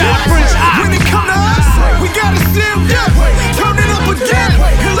did it twice. When it come to us, we got it sealed up. Turn it up again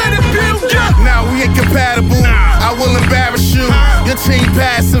and let it build up. Now we ain't compatible, I will embarrass you. Your team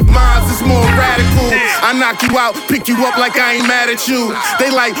passive, mine is more radical. I knock you out, pick you up like I ain't mad at you.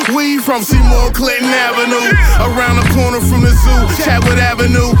 They like, we from Seymour Clinton Avenue. Around the corner from the zoo, Chatwood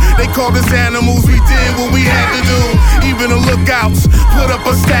Avenue. They called us animals, we did what we had to do. Even the lookouts, put up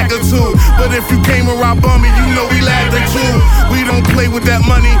a stack or two. But if you came around bumming, you know we laughed at you. We don't play with that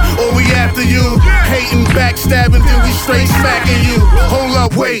money, or we after you. Hating, backstabbing, then we straight smacking you. Hold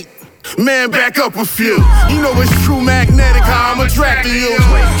up, wait. Man, back up a few. You know it's true magnetic how I'm attracted to you.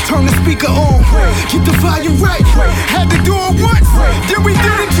 Turn the speaker on, keep the volume right. Had to do it once, then we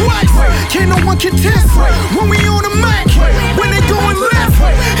did it twice. Can't no one contest when we on the mic. When they going left,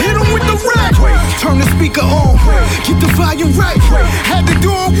 hit them with the right. Turn the speaker on, keep the volume right. Had to do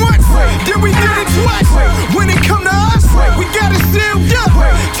it once, then we did it twice. When it come to us, we got it sealed up.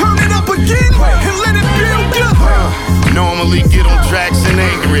 Turn it up again and let it build up. Normally get on tracks and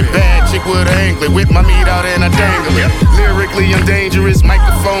angry. Bad chick with an anklet, whip my meat out and I dangle it. Lyrically I'm dangerous,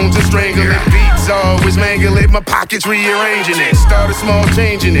 microphone to strangle it. Beats always mangle it, my pockets rearranging it. Started small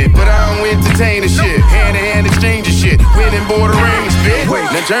changing it, but I don't entertain the shit. Hand to hand exchanging shit, winning border range, bitch.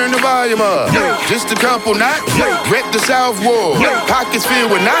 Now turn the volume up, just a couple knots. Rep the South Wall, pockets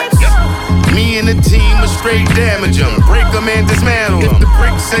filled with knots. Me and the team will straight damage them, break them and dismantle them. If the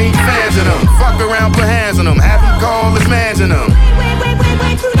bricks ain't fans in them, fuck around, put hands on them, have them call his mans in them.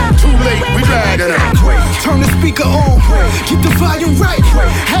 Too late, we dragging them. Turn the speaker on, keep the volume right.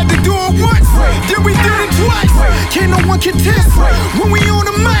 Had to do it once, then we did it twice. Can't no one contest when we on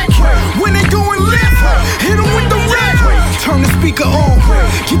the mic. When they going left, hit them with the right. Turn the speaker on,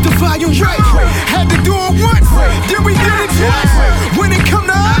 keep the volume right. Had to do it once, then we did it twice.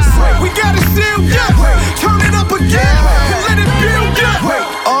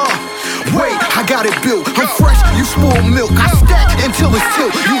 got it built. I'm fresh, you spoiled milk. I stack until it's tilt.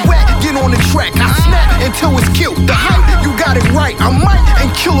 You whack, get on the track. I snap until it's killed. The hype, you got it right. I might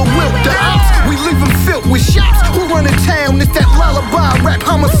and kill a wilt. The ops, we leave them filled with shots. Who run the town? It's that lullaby rap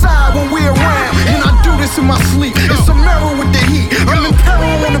homicide when we around. And I do this in my sleep. It's a mirror with the heat. I'm in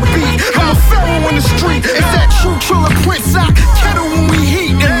peril on the beat. I'm a pharaoh on the street. It's that true Triller Prince. I kettle when we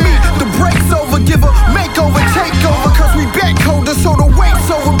heat and meet. The break's over, give a makeover, take over. Cause we back colder, so the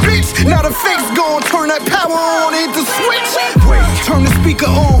weight's over, bitch. Now the fake's gone, turn that power on, hit the switch. Wait, turn the speaker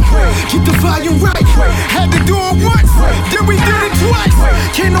on, get the volume right. Had to do it once, then we did it twice.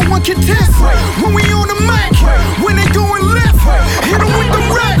 Can't no one contest when we on the mic. When they going left, hit them with the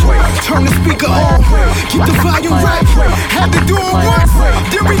right. Turn the speaker on, get the volume right. Had to do it once,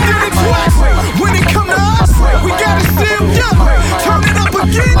 then we did it twice. When it come to us, we gotta stand up. Turn it up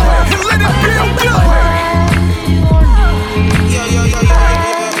again and let it build up. Yo,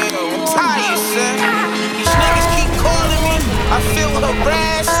 I'm tired, son. These niggas keep calling me. I feel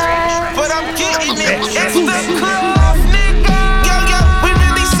harassed, but I'm getting it. It's the club, nigga. Yo, we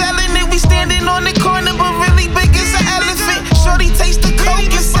really selling it. We standing on the corner, but really big as an elephant. Shorty taste the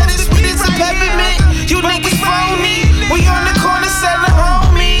coke and said it's sweet as a peppermint. You niggas phony. We on the corner selling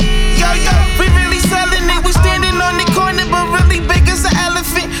homie. Yo, we really selling it. We standing on the corner, but really big as an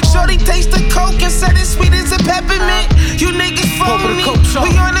elephant. Shorty taste the coke and said it's sweet as a peppermint. You niggas phony.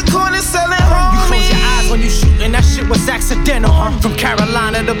 We on the corner selling homie. You close your eyes when you shoot, and that shit was accidental. From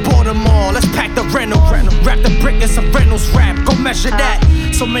Carolina to Baltimore, let's pack the rental. Wrap the brick in some Reynolds wrap. Go measure that.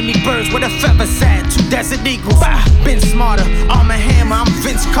 So many birds where the feathers at. 2 desert eagles. Been smarter. Arm & Hammer. I'm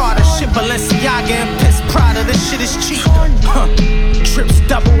Vince Carter. Shit Balenciaga and Piss Prada. This shit is cheap. Trips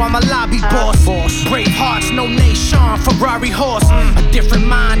double. I'm a lobby boss. Brave hearts, no nation. Ferrari horse. A different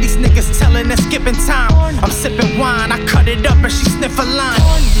mind. These niggas telling us skipping time. I'm sipping wine. I cut it up and she sniff a line.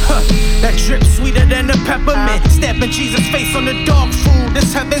 That drip sweeter than the peppermint. Stabbing Jesus' face on the dog food.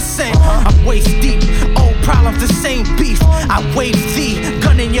 This heaven sent. I'm waist deep. Old problems, the same beef. I wave thee.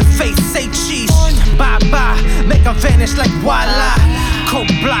 Gun in your face. Say cheese. Bye bye. Make them vanish like voila. Coke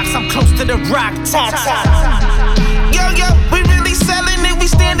blocks. I'm close to the rock. Yo, we really selling it. We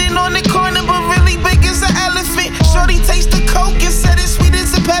standing on the corner, but really big as an elephant. Shorty taste the coke and said it's sweet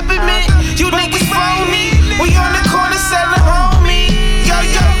as a peppermint. You niggas phony. We on the corner selling homie. Yo,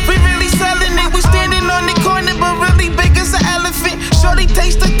 we really selling it. We standing on the corner, but really big as an elephant. Shorty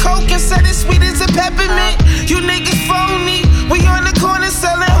taste the coke and said it's sweet as a peppermint. You niggas phony. We on the corner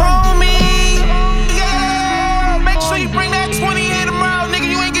selling homie. Yeah, make sure you bring that 20 here tomorrow, nigga.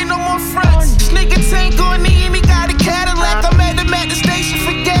 You ain't getting no more fronts. This nigga tank on me and he got a Cadillac. I met him at the station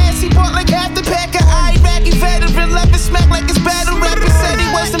for gas. He bought like half the pack of Iraqi veteran. Left it smack like it's battle rap. He said he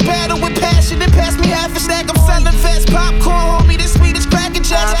wasn't battle with passion. Then passed me half a stack. I'm selling fast popcorn, homie. This sweet as Cracker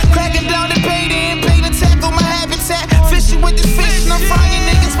Jacks. Cracking down the payday and paid attack on my habitat. Fishing with this fish and I'm frying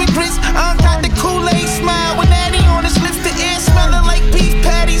niggas with grits. I got the Kool-Aid smile when Addy on his lips. The air smelling like beef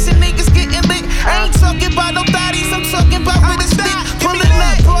patties and niggas getting lit. I ain't talking about no thotties. I'm talking about with a stick. Pulling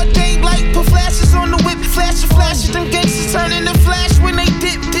up broad daylight. Put flashes on the whip. Flashes. Them gangsters turning to flash when they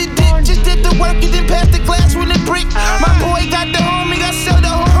dip. Just did the work and then pass the glass with a brick. My boy got the homie. I sell the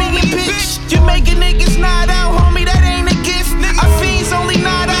homie and bitch. You making niggas nod out, homie. That ain't a gift. Our fiends only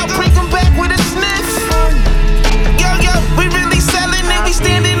nod out. Bring them back with a sniff. Yo, we really selling it. We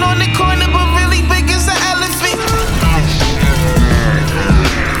standing on the corner, but really big as an elephant.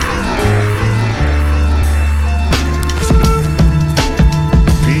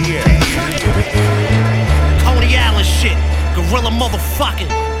 Coney Island shit. Gorilla motherfucking.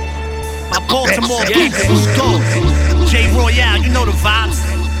 My Baltimore people, let's go. J Royale, you know the vibes.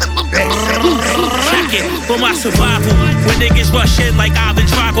 Check it for my survival. When niggas rush in like Ivan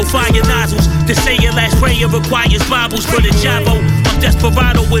Drago, fire nozzles. To say your last prayer requires Bibles for the Javo. I'm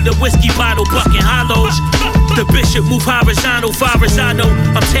desperado with a whiskey bottle, bucking hollows. The bishop move horizontal, far as I know.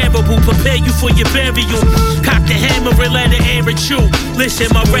 I'm terrible, prepare you for your burial. Cock the hammer and let it air and chew.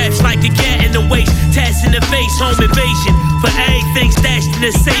 Listen, my raps like a cat in the waist. Tats in the face, home invasion. For everything stashed in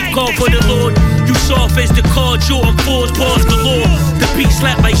the safe, call for the Lord. You soft as the car, Jordan 4s, bars galore. The beat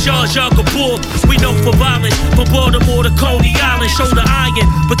slap like Jar Jar Kapoor. We know for violence, from Baltimore to Coney Island. Shoulder iron,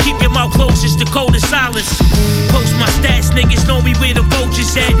 but keep your mouth closed, it's the coldest silence. Post my stats, niggas know me where the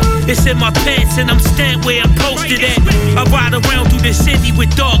vultures at. It's in my pants and I'm stamped where I'm posted at. I ride around through the city with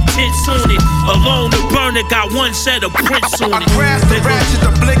dark tints on it. Alone, the burner got one set of prints on it. I grasp the ratchet,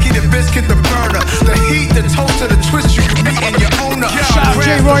 the blicky, the biscuit, the burner. The heat, the toast, the twist, you meet in your owner. I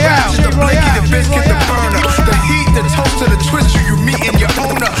grasp the ratchet, the blicky, the biscuit, the burner. The heat, the toast, the twist, you meet in your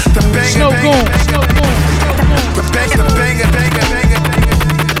owner. The banger, the banger, banger.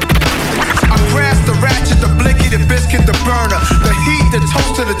 I grasp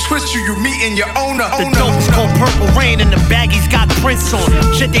twist you meeting your owner. The dope's called Purple Rain and the baggies got prints on.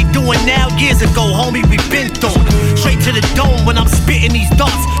 Shit they doing now, years ago, homie, we been through. Straight to the dome when I'm spitting these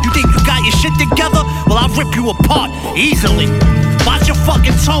darts. You think you got your shit together? Well, I'll rip you apart easily. Watch your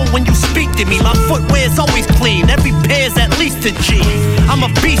fucking tone when you speak to me. My footwear's always clean, every pair's at least a G. I'm a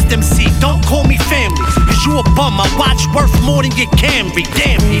beast MC, don't call me family, cause you a bum, my watch worth more than your Camry.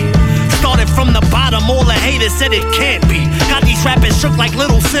 Damn he started from the bottom, all the haters said it can't be. Got these rappers shook like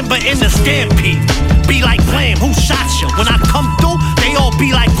little Simba in the Stampede. Be like Blam, who shot you? When I come through, they all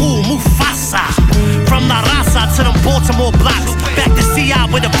be like, ooh, Mufasa. From La Raza to them Baltimore blocks, back to CI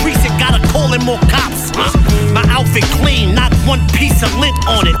where the precinct gotta call in more cops. My outfit clean, not one piece of lint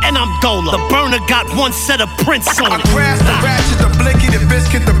on it, and I'm Dola. The burner got one set of prints on it. I grasp the ratchet, the blicky, the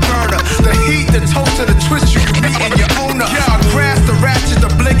biscuit, the burner, the heat, the toaster, the twist you meet and your owner. I grasp the ratchet,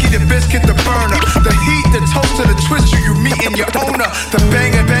 the blicky, the biscuit, the burner, the heat, the toaster, the twist you meet and your owner. The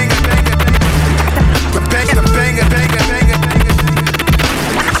banger, banger, banger, the banger, the banger, banger, banger.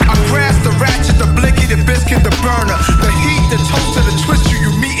 I grasp the ratchet, the blicky, the biscuit, the burner, the heat, the toaster, the twist you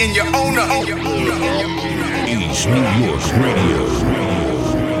meet and your owner. East New York Radio.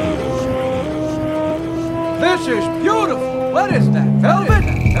 This is beautiful. What is that? Velvet?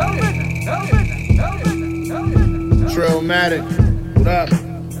 Trailmatic. What up?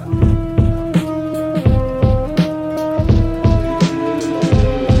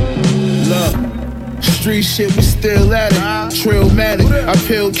 Look, street shit, we still at it. Trailmatic. I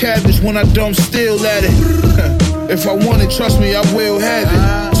peel cabbage when I don't steal at it. If I want it, trust me, I will have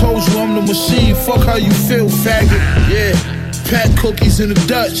it. Told you I'm the machine, fuck how you feel, faggot. Yeah, pack cookies in the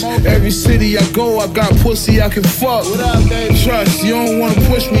Dutch. Every city I go, I got pussy I can fuck. Trust, you don't wanna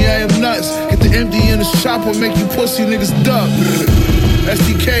push me, I am nuts. Get the empty in this chopper, make you pussy niggas duck.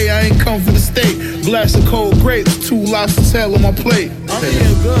 SDK, I ain't come for the state. Glass of cold grapes, 2 lobster tail on my plate.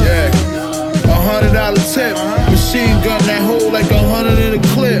 Yeah, $100 tip. Machine gun that hole like 100 in a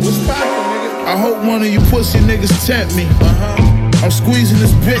clip. I hope one of you pussy niggas tempt me. I'm squeezing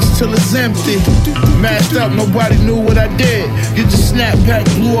this bitch till it's empty. Mashed up, nobody knew what I did. Get the snapback,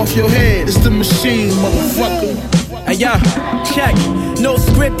 blew off your head. It's the machine, motherfucker. Hey, yo, check. No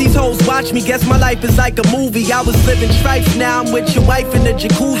script, these hoes watch me. Guess my life is like a movie. I was living stripes, now I'm with your wife in the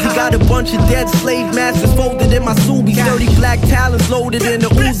jacuzzi. Got a bunch of dead slave masters folded in my Subi. 30 black talons loaded in the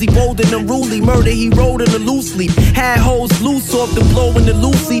Uzi. Bold and unruly, murder he rode in the loose leaf. Had hoes loose off the blow in the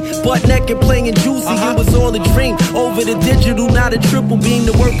Lucy. Butt naked playing juicy, it was all a dream. Over the digital, not a triple beam.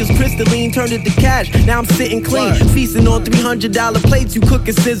 The work is crystalline, turned it to cash. Now I'm sitting clean, feasting on $300 plates. You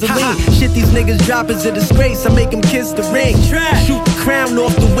cooking sizzling. Shit, these niggas drop is a disgrace. I make them kiss the ring. Shoot the crown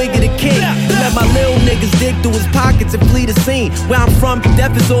off the wig of the king. Let my little niggas dig through his pockets and flee the scene. Where I'm from,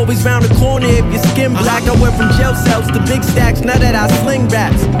 death is always round the corner. If your skin black, I went from jail cells to big stacks. Now that I sling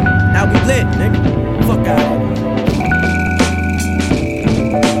raps, now we lit, nigga. Fuck out.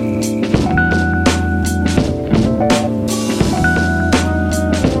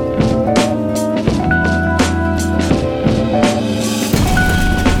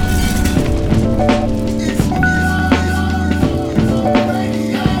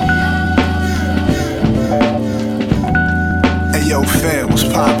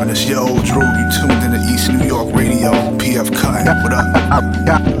 It's your old Drew, you tuned in to East New York Radio, PF Cut. What up?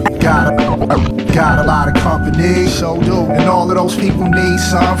 Got a lot of company, so do. And all of those people need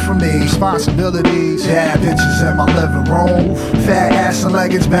something from me. Responsibilities, yeah, bitches in my living room. Fat ass and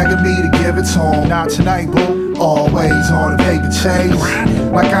leggings begging me to give it to them. Not tonight, boo. Always on a paper chase.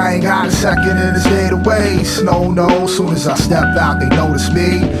 Like I ain't got a second in this day to waste. No, soon as I step out, they notice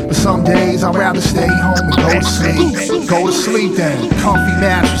me. But some days I'd rather stay home and go to sleep. Go to sleep then. Comfy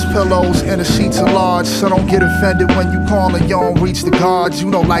mattress, pillows, and the sheets are large. So don't get offended when you call and you don't reach the guards. You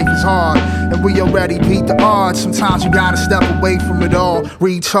know life is hard, and we already beat the odds. Sometimes you gotta step away from it all.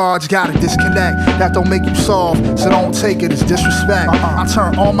 Recharge, gotta disconnect. That don't make you soft, so don't take it as disrespect. I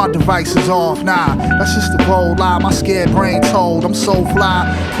turn all my devices off. Nah, that's just the bold lie. My scared brain told I'm so fly.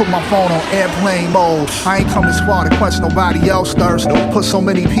 Put my phone on airplane mode. I ain't come this far to quench nobody else's thirst. Put so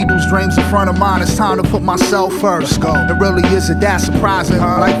many people's dreams in front of mine. It's time to put myself first. It really isn't that surprising.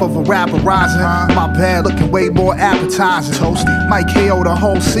 Life of a rapper rising. My bad looking way more appetizing. Toasty. Might KO the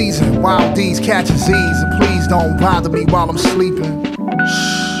whole season. Wild D's catching Z's. And please don't bother me while I'm sleeping.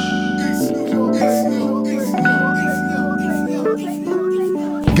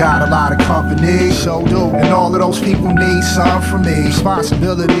 Got a lot of company, so do. And all of those people need some from me.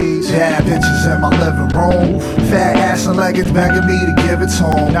 Responsibilities, bad bitches in my living room. Fat ass and leggings begging me to give it to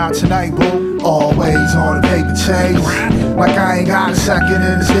them. Not tonight, boo. Always on the paper chase. Like I ain't got a second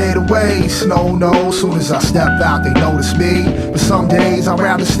in this day to waste. No, soon as I step out, they notice me. But some days I'd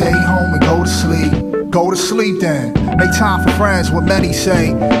rather stay home and go to sleep. Go to sleep then. Make time for friends, what many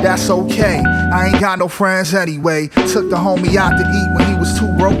say. That's okay. I ain't got no friends anyway. Took the homie out to eat when he was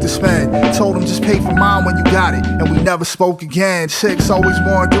too broke to spend. Told him just pay for mine when you got it. And we never spoke again. Chicks always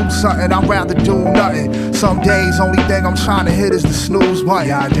wanna do something, I'd rather do nothing. Some days, only thing I'm trying to hit is the snooze button.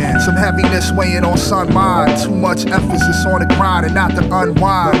 Goddamn. Some heaviness weighing on son mind. Too much emphasis on the grind and not the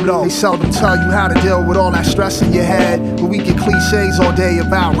unwind. No. They seldom tell you how to deal with all that stress in your head. But we get cliches all day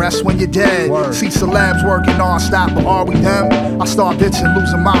about rest when you're dead. Word. See celebs working non-stop, but are we them? I start bitching,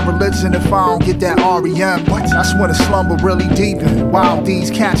 losing my religion if I don't get that REM. That's when the slumber really deepen. Wild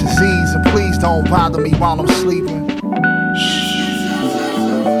D's catching Z's, and please don't bother me while I'm sleeping.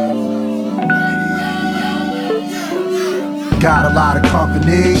 Got a lot of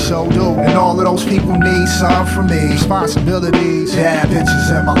company, so do. And all of those people need some from me. Responsibilities, bad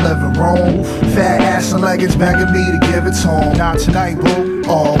bitches in my living room. Fat ass and leggings begging me to give it to them. Not tonight, boo.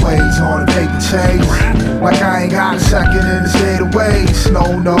 Always on the paper chase. Like I ain't got a second in this day to waste.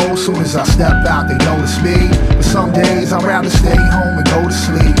 No, soon as I step out, they notice me. But some days I'd rather stay home and go to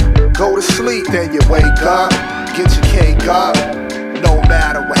sleep. Go to sleep, then you wake up. Get your cake up. No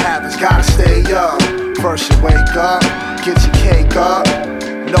matter what happens, gotta stay up. First you wake up, get your cake up.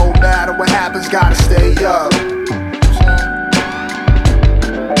 No matter what happens, gotta stay up.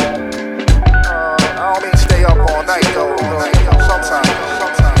 I don't mean stay up all night though. Sometimes.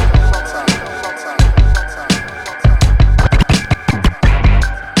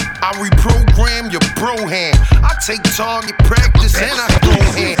 I reprogram your bro hand. I take target practice and I throw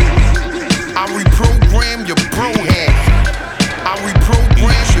hand. I reprogram your bro hand. I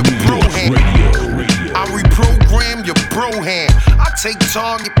reprogram your bro hand. I reprogram your bro hand. I take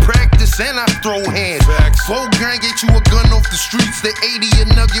target practice and I throw hands. Full gang get you a gun off the streets. The 80 a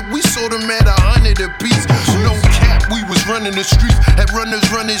nugget, we sold them at 100 a piece. No cap, we was running the streets. Had runners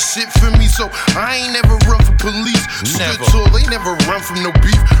running shit for me, so I ain't never run for police. Stood tall, they never run from no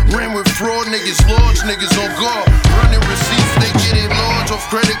beef. Ran with fraud niggas, large niggas on guard. Running receipts, they get it large off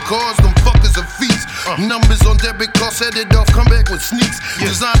credit cards. Them fuckers are feast. Numbers on debit cards, set it off, come back with sneaks.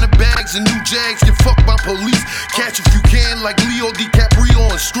 Designer bags and new Jags, get fucked by police. Catch if you can, like Leo DiCaprio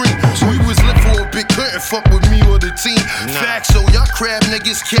on stream. We was lit for a bit, couldn't fuck with me or the team. Facts, so y'all crab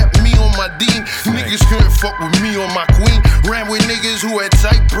niggas kept me on my dean. Niggas couldn't fuck with me or my queen. Ran with niggas who had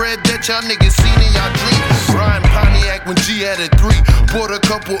tight bread that y'all niggas seen in y'all dreams. Ryan Pontiac when G had a 3. Bought a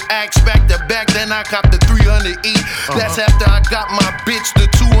couple acts back to back, then I copped the 300E. That's after I got my bitch the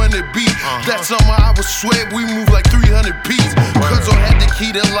 200B. That summer I was swear we moved like 300 P's. Cause I had the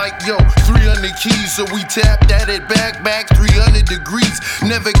key to like, yo, 300 keys. So we tapped at it back 300 degrees.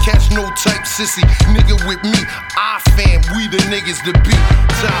 Never catch no type sissy. Nigga with me, I fam, we the niggas to beat.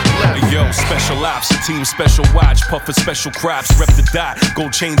 Top left. Yo, special ops, team special watch, puffin' special crops, rep the dot.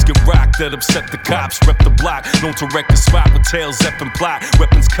 Gold chains get rocked that upset the cops. Rep the block, known to wreck the spot with tails, zep and plot.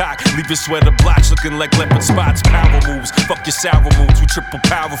 Weapons cock, leave your sweater blotch looking like leopard spots. Power moves, fuck your sour moods, we triple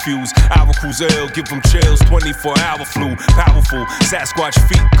power fuse. Our cruise ill, give them chills, 24-hour flu. Powerful, Sasquatch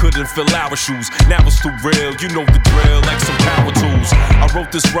feet couldn't fill our shoes. Now it's too real, you know the drill, like some power tools. I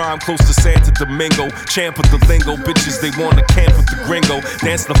wrote this rhyme close to Santo Domingo. Champ of the lingo, bitches they wanna camp with the gringo.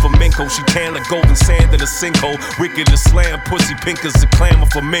 Dance the flamenco, she tan like golden sand in a sinkhole. Wicked as slam, pussy pink as a clam of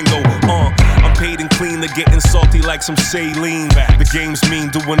flamingo. I'm paid and clean, they're getting salty like some saline. The game's mean,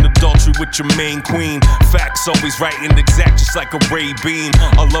 doing adultery with your main queen. Facts always right and exact, just like a Ray Bean.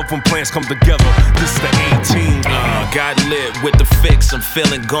 I love when plans come together, this is the 18. Got lit with the fix, I'm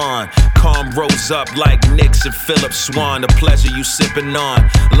feeling gone. Calm rose up like Knicks and Philip Swan. The pleasure you sipping on.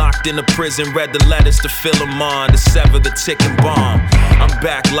 Locked in the prison, read the letters to fill them on. To sever the ticking bomb. I'm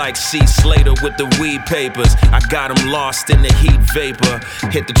back like C. Slater with the weed papers. I got them lost in the heat vapor.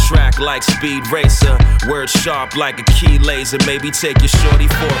 Hit the track like Speed Racer. Word sharp like a key laser. Maybe take your shorty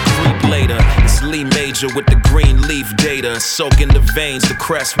for a creep later. It's Lee Major with the green leaf data. Soaking the veins, the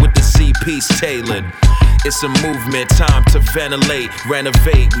crest with the Z-piece tailored. It's a movement, time to ventilate,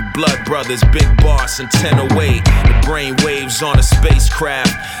 renovate. We blood brothers, big boss and 1008. The brain waves on a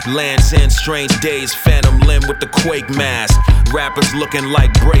spacecraft. Lands in strange days, phantom limb with the quake mask. Rappers looking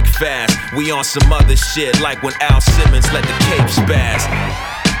like break fast. We on some other shit, like when Al Simmons let the cape spaz.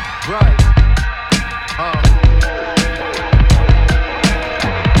 Right.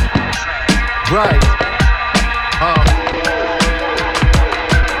 Right.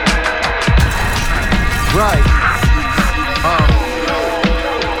 Right.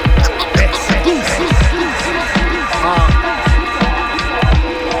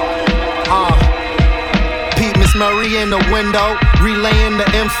 Pete Miss Murray in the window, relaying the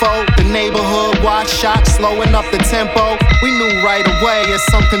info. The neighborhood watch shots, slowing up the tempo. We knew right away as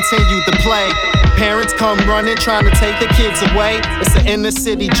some continued to play. Parents come running, trying to take the kids away. It's an inner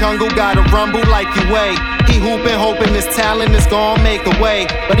city jungle, gotta rumble like you weigh. He hooping, hoping his talent is gon' make a way.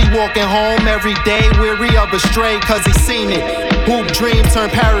 But he walking home every day, weary of a stray, cause he seen it. Hoop dream turn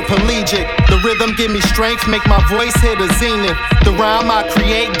paraplegic. The rhythm give me strength, make my voice hit a zenith. The rhyme I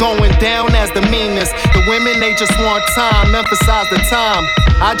create going down as the meanest. The women, they just want time, emphasize the time.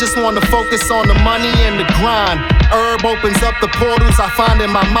 I just wanna focus on the money and the grind. Herb opens up the portals I find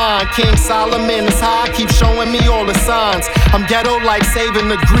in my mind. King Solomon is high, keep showing me all the signs. I'm ghetto like saving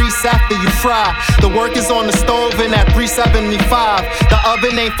the grease after you fry. The work is on the stove and at 375. The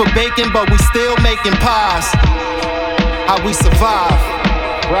oven ain't for baking, but we still making pies. How we survive.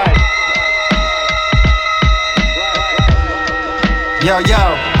 Right. Yo,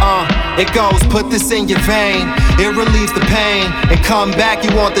 it goes, put this in your vein. It relieves the pain. And come back,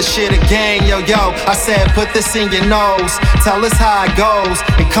 you want the shit again. Yo, I said, put this in your nose. Tell us how it goes.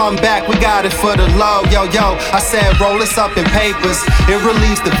 And come back, we got it for the low. Yo, I said, roll this up in papers. It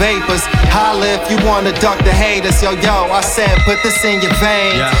relieves the vapors. Holla if you wanna duck the haters. Yo, I said, put this in your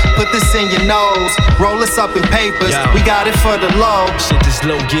vein. Put this in your nose. Roll this up in papers. We got it for the low. Shit, this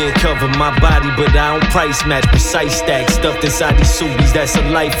low gear cover my body, but I don't price match. Precise stack stuffed inside these subies, that's a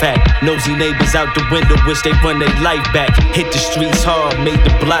life hack. Nosy neighbors out the window, wish they run their life back. Hit the streets hard, made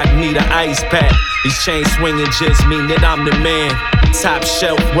the block need an ice pack. These chains swinging just mean that I'm the man. Top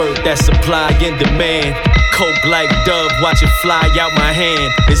shelf work, that supply and demand. Coke like Dove, watch it fly out my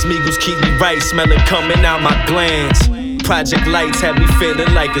hand. As Migos keep me right, smell it coming out my glands. Project lights have me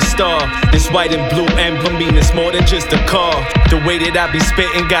feeling like a star. This white and blue emblem mean it's more than just a car. The way that I be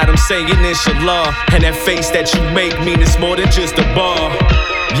spitting got them saying inshallah. And that face that you make mean it's more than just a bar.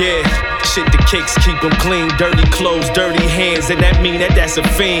 Yeah, shit, the kicks keep them clean. Dirty clothes, dirty hands, and that mean that that's a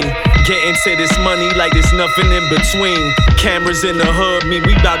fiend. Getting to this money like there's nothing in between. Cameras in the hood mean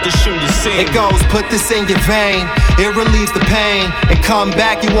we bout to shoot a scene. It goes, put this in your vein. It relieves the pain. And come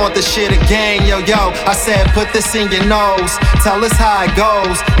back, you want the shit again. Yo, I said, put this in your nose. Tell us how it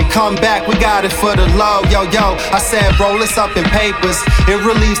goes. And come back, we got it for the low. Yo, I said, roll this up in papers. It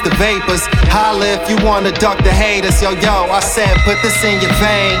relieves the vapors. Holla if you wanna duck the haters. Yo, I said, put this in your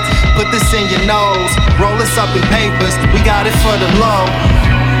vein. Put this in your nose. Roll this up in papers. We got it for the low.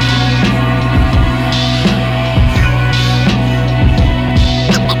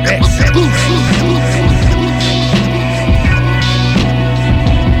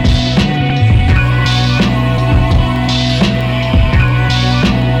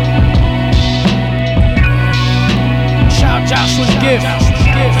 Shout out for the gift.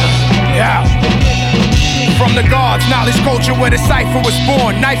 Yeah. From the guards, knowledge culture where the cipher was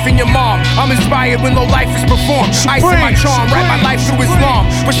born. Knife in your mom, I'm inspired when low life is performed. Ice in my charm, write my life through Islam.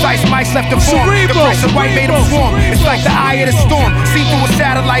 Precise mics left the form, the price of white made them swarm. It's like the eye of the storm, seen through a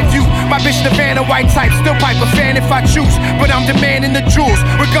satellite view. My bitch Nirvana, white type, still pipe a fan if I choose. But I'm demanding the jewels,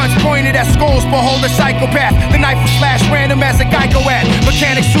 with guns pointed at skulls. Behold a psychopath, the knife was slashed random as a Geico ad.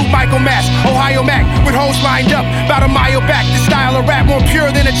 Mechanic suit Michael Mass, Ohio Mac, with hoes lined up, about a mile back. The style of rap more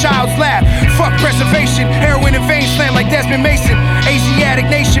pure than a child's laugh. Fuck preservation, heroin and vein slam like Desmond Mason. Asiatic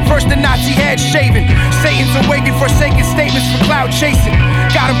nation, first the Nazi head shaven. Satan's awakened, forsaken statements for cloud chasing.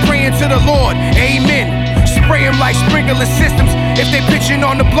 Got him praying to the Lord, amen. Spray him like sprinkler systems. If they pitching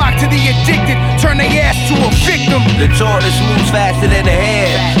on the block to the addicted, turn their ass to a victim. The tortoise moves faster than the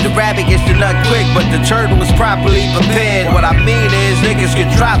hare. The rabbit gets the nut quick, but the turtle is properly prepared. What I mean is niggas can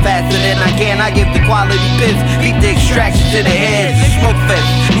try faster than I can. I give the quality pins, keep the extraction to the heads. Smoke fest,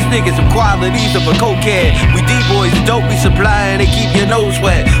 these niggas are qualities of a cokehead. We D-boys, dope we supply and they keep your nose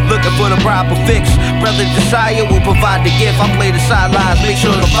wet. Looking for the proper fix. Brother Josiah will provide the gift. I play the sidelines, make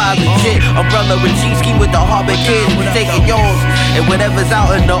sure the file's legit. Umbrella with G-Ski with the Harvard kids, we taking yours. And whatever's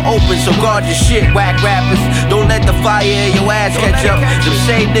out in the open, so guard your shit, whack rappers. Don't let the fire in your ass catch up. Them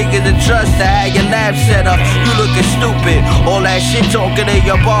same niggas that trust to have your lab set up. You looking stupid. All that shit talking in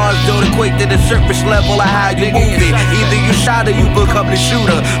your bars don't equate to the surface level of how you move it. Either you shot or you become the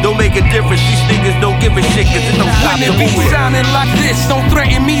shooter. Don't make a difference, these niggas don't give a shit, cause it don't stop the movement. When it be sounding like this, don't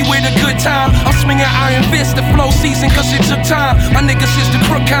threaten me with a good time. I'm swinging iron fist, the flow season, cause it took time. My niggas is the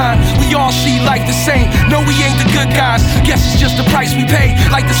crook kind. We all see life the same. No, we ain't the good guys. Guess it's just the price we pay.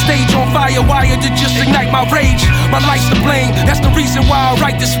 Like the stage on fire, wired to just ignite my rage. My life's to blame, that's the reason why I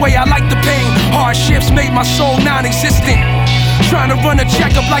write this way. I like the pain. Hardships made my soul non-existent. Trying to run a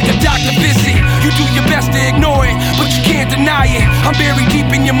checkup like a doctor visit. You You do your best to ignore it, but you can't deny it. I'm buried deep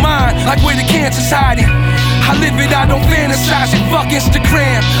in your mind, like where the cancer's hiding. I live it, I don't fantasize it. Fuck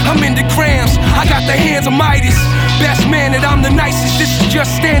Instagram, I'm in the grams. I got the hands of Midas. Best man that I'm the nicest, this is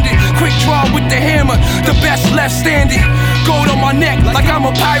just standard. Quick draw with the hammer, the best left standing. Gold on my neck, like I'm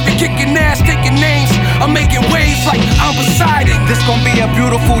a pirate, kicking ass, taking names. I'm making waves like I'm Poseidon. This gon' be a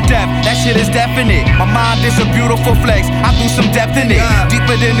beautiful death, that shit is definite. My mind is a beautiful flex, I threw some depth in it.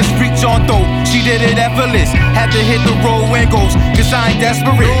 Deeper than the streets on throat, she did it effortless. Had to hit the road when goes, cause I ain't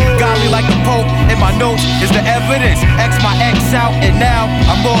desperate. Got me like the Pope, and my notes is the evidence. X my X out, and now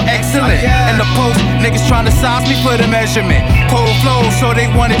I'm more excellent. In the post, niggas tryna size me for the measurement. Cold flow, so they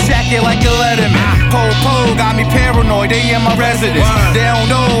wanna check it like a Letterman. Pole got me paranoid, they in my residence. They don't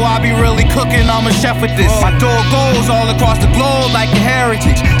know I be really cooking, I'm a chef with this. My door goes all across the globe like a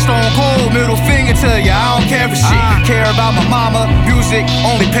heritage. Stone cold, middle finger to ya, I don't care for shit. Care about my mama, music,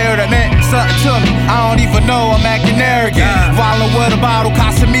 only pair that meant something to me. I don't even know I'm acting arrogant. Violent with a bottle,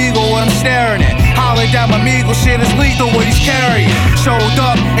 Casamigo, what I'm staring at. Hollered at my Migo, shit is lethal what he's carrying. Showed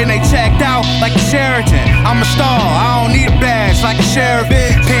up and they checked out like a Sheraton. I'm a star, I don't need a badge like a sheriff.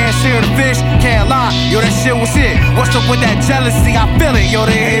 Pants here the fish, can't lie, yo that shit was it. What's up with that jealousy? I feel it, yo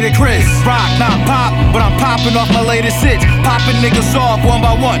they hated Chris. Rock, not pop, but I'm popping off my latest hits. Popping niggas off one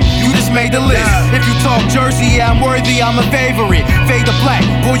by one, you just made the list. If you talk Jersey, yeah I'm worthy, I'm a favorite. Fade to black,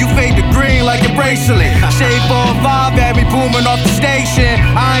 boy you fade to green like your bracelet. Shade for a vibe, had me booming off the station.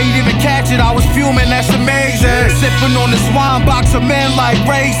 I ain't even catch it, I was fuming, that's amazing. Sipping on this wine box of men like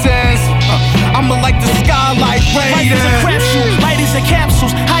raisins. I'ma like the sky like Raiders. Life is a crapshoot, light is a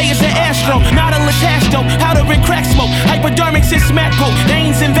capsules, high as an astro. Nautilus hash though, powder and crack smoke. Hypodermics and smack boat,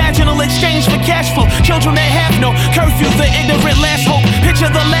 veins and vaginal exchange for cash flow. Children that have no curfew, the ignorant last hope.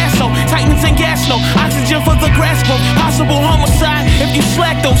 Picture the lasso, titans and gas no oxygen for the grass growth. Possible homicide if you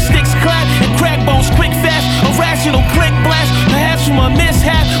slack those sticks clap and crack bones quick fast. Irrational click blast, perhaps from a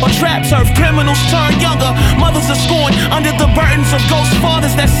mishap or trap turf. Criminals turn younger, mothers are scorned under the burdens of ghost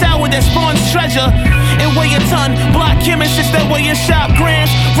fathers that sour that spawns treasure. And weigh a ton, block chemists that weigh a shop grams.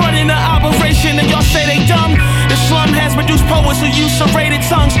 Running the operation and y'all say they dumb. The slum has produced poets who use serrated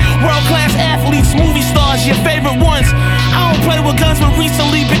tongues. World class athletes, movie stars, your favorite ones. I don't play with guns but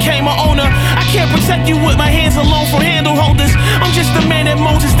recently became an owner. I can't protect you with my hands alone from handle holders. I'm just a man that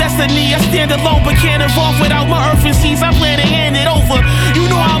Moses' destiny. I stand alone but can't evolve without my earth and seeds. I plan to hand it over. You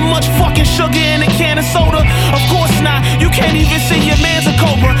know how much fucking sugar in a can of soda? Of course not, you can't even see your man's a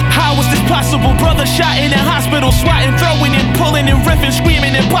cobra. How is this possible? Brother shot in the hospital, swatting, throwing and pulling and riffing,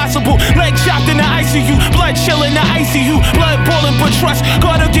 screaming impossible. Leg chopped in the ICU, blood chill in the ICU. Blood boiling but trust,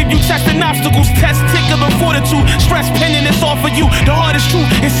 God'll give you testing obstacles. Test tickle and fortitude, stress pinning this off of you. The hardest truth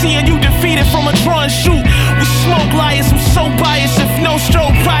is seeing you defeated from a drawn shoot. We smoke liars, I'm so biased. If no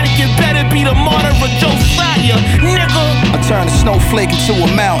stroke product, it better be the martyr of Josiah, nigga. I turn a snowflake into a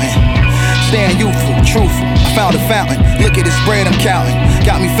mountain. Staying youthful, truthful. I found a fountain. Look at this bread I'm counting.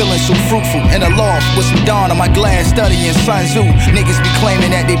 Got me feeling so fruitful. In the loft with some dawn on my glass, studying Sun Tzu. Niggas be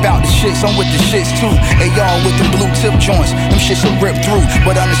claiming that they bout the shits. I'm with the shits too. Hey y'all with them blue tip joints. Them shits will rip through.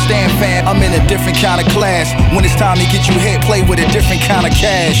 But understand, fam, I'm in a different kind of class. When it's time to get you hit, play with a different kind of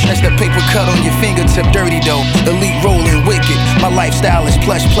cash. That's the paper cut on your fingertip, dirty though. Elite rolling wicked. My lifestyle is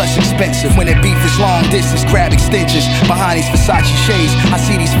plush plus expensive. When it beef is long distance, grab extensions. Behind these Versace shades, I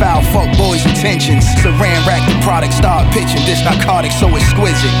see these foul fuck boys' intentions. Saran wrack the product, start pitching. This narcotic so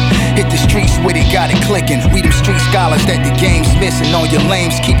exquisite. Hit the streets where they got it clicking. We them street scholars that the game's missing. On your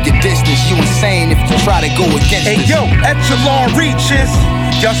lames, keep your distance. You insane if you try to go against hey, us. Hey yo, echelon reaches.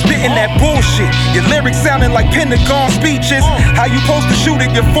 Y'all spitting that bullshit. Your lyrics sounding like Pentagon speeches. How you supposed to shoot it?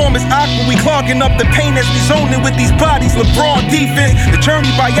 Your form is awkward. We clogging up the paint as we zoning with these bodies. LeBron defense. The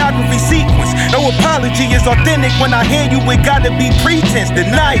journey biography sequence. No apology is authentic. When I hear you, it gotta be pretense.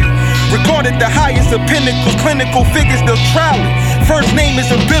 Deny it. Recorded the highest of pinnacles. Clinical figures, they'll trial it. First name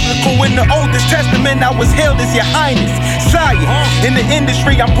is a biblical. In the Oldest Testament, I was hailed as your highness. Sire. In the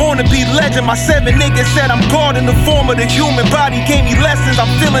industry, I'm born to be legend. My 7 niggas said I'm God in the form of the human body. Gave me lessons. I'm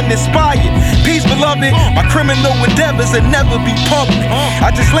feeling inspired. Peace, beloved. My criminal endeavors will never be public.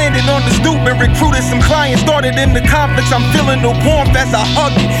 I just landed on the stoop and recruited some clients. Started in the complex. I'm feeling the warmth as I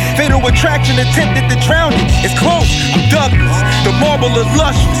hug it. Fatal attraction attempted to drown it. It's close. I'm Douglas. The marble is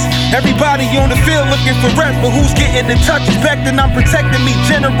luscious. Everybody on the field looking for rest, but who's getting the touches? Back then I'm protecting me,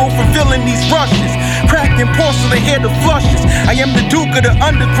 general, fulfilling these rushes. Cracking porcelain, hair to flushes. I am the Duke of the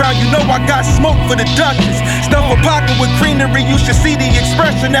underground. You know I got smoke for the Duchess. Stuff a pocket with greenery. You should see the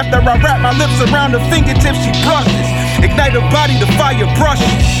expression after I wrap my lips around her fingertips. She brushes. Ignite her body, the fire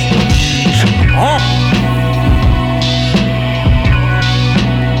brushes.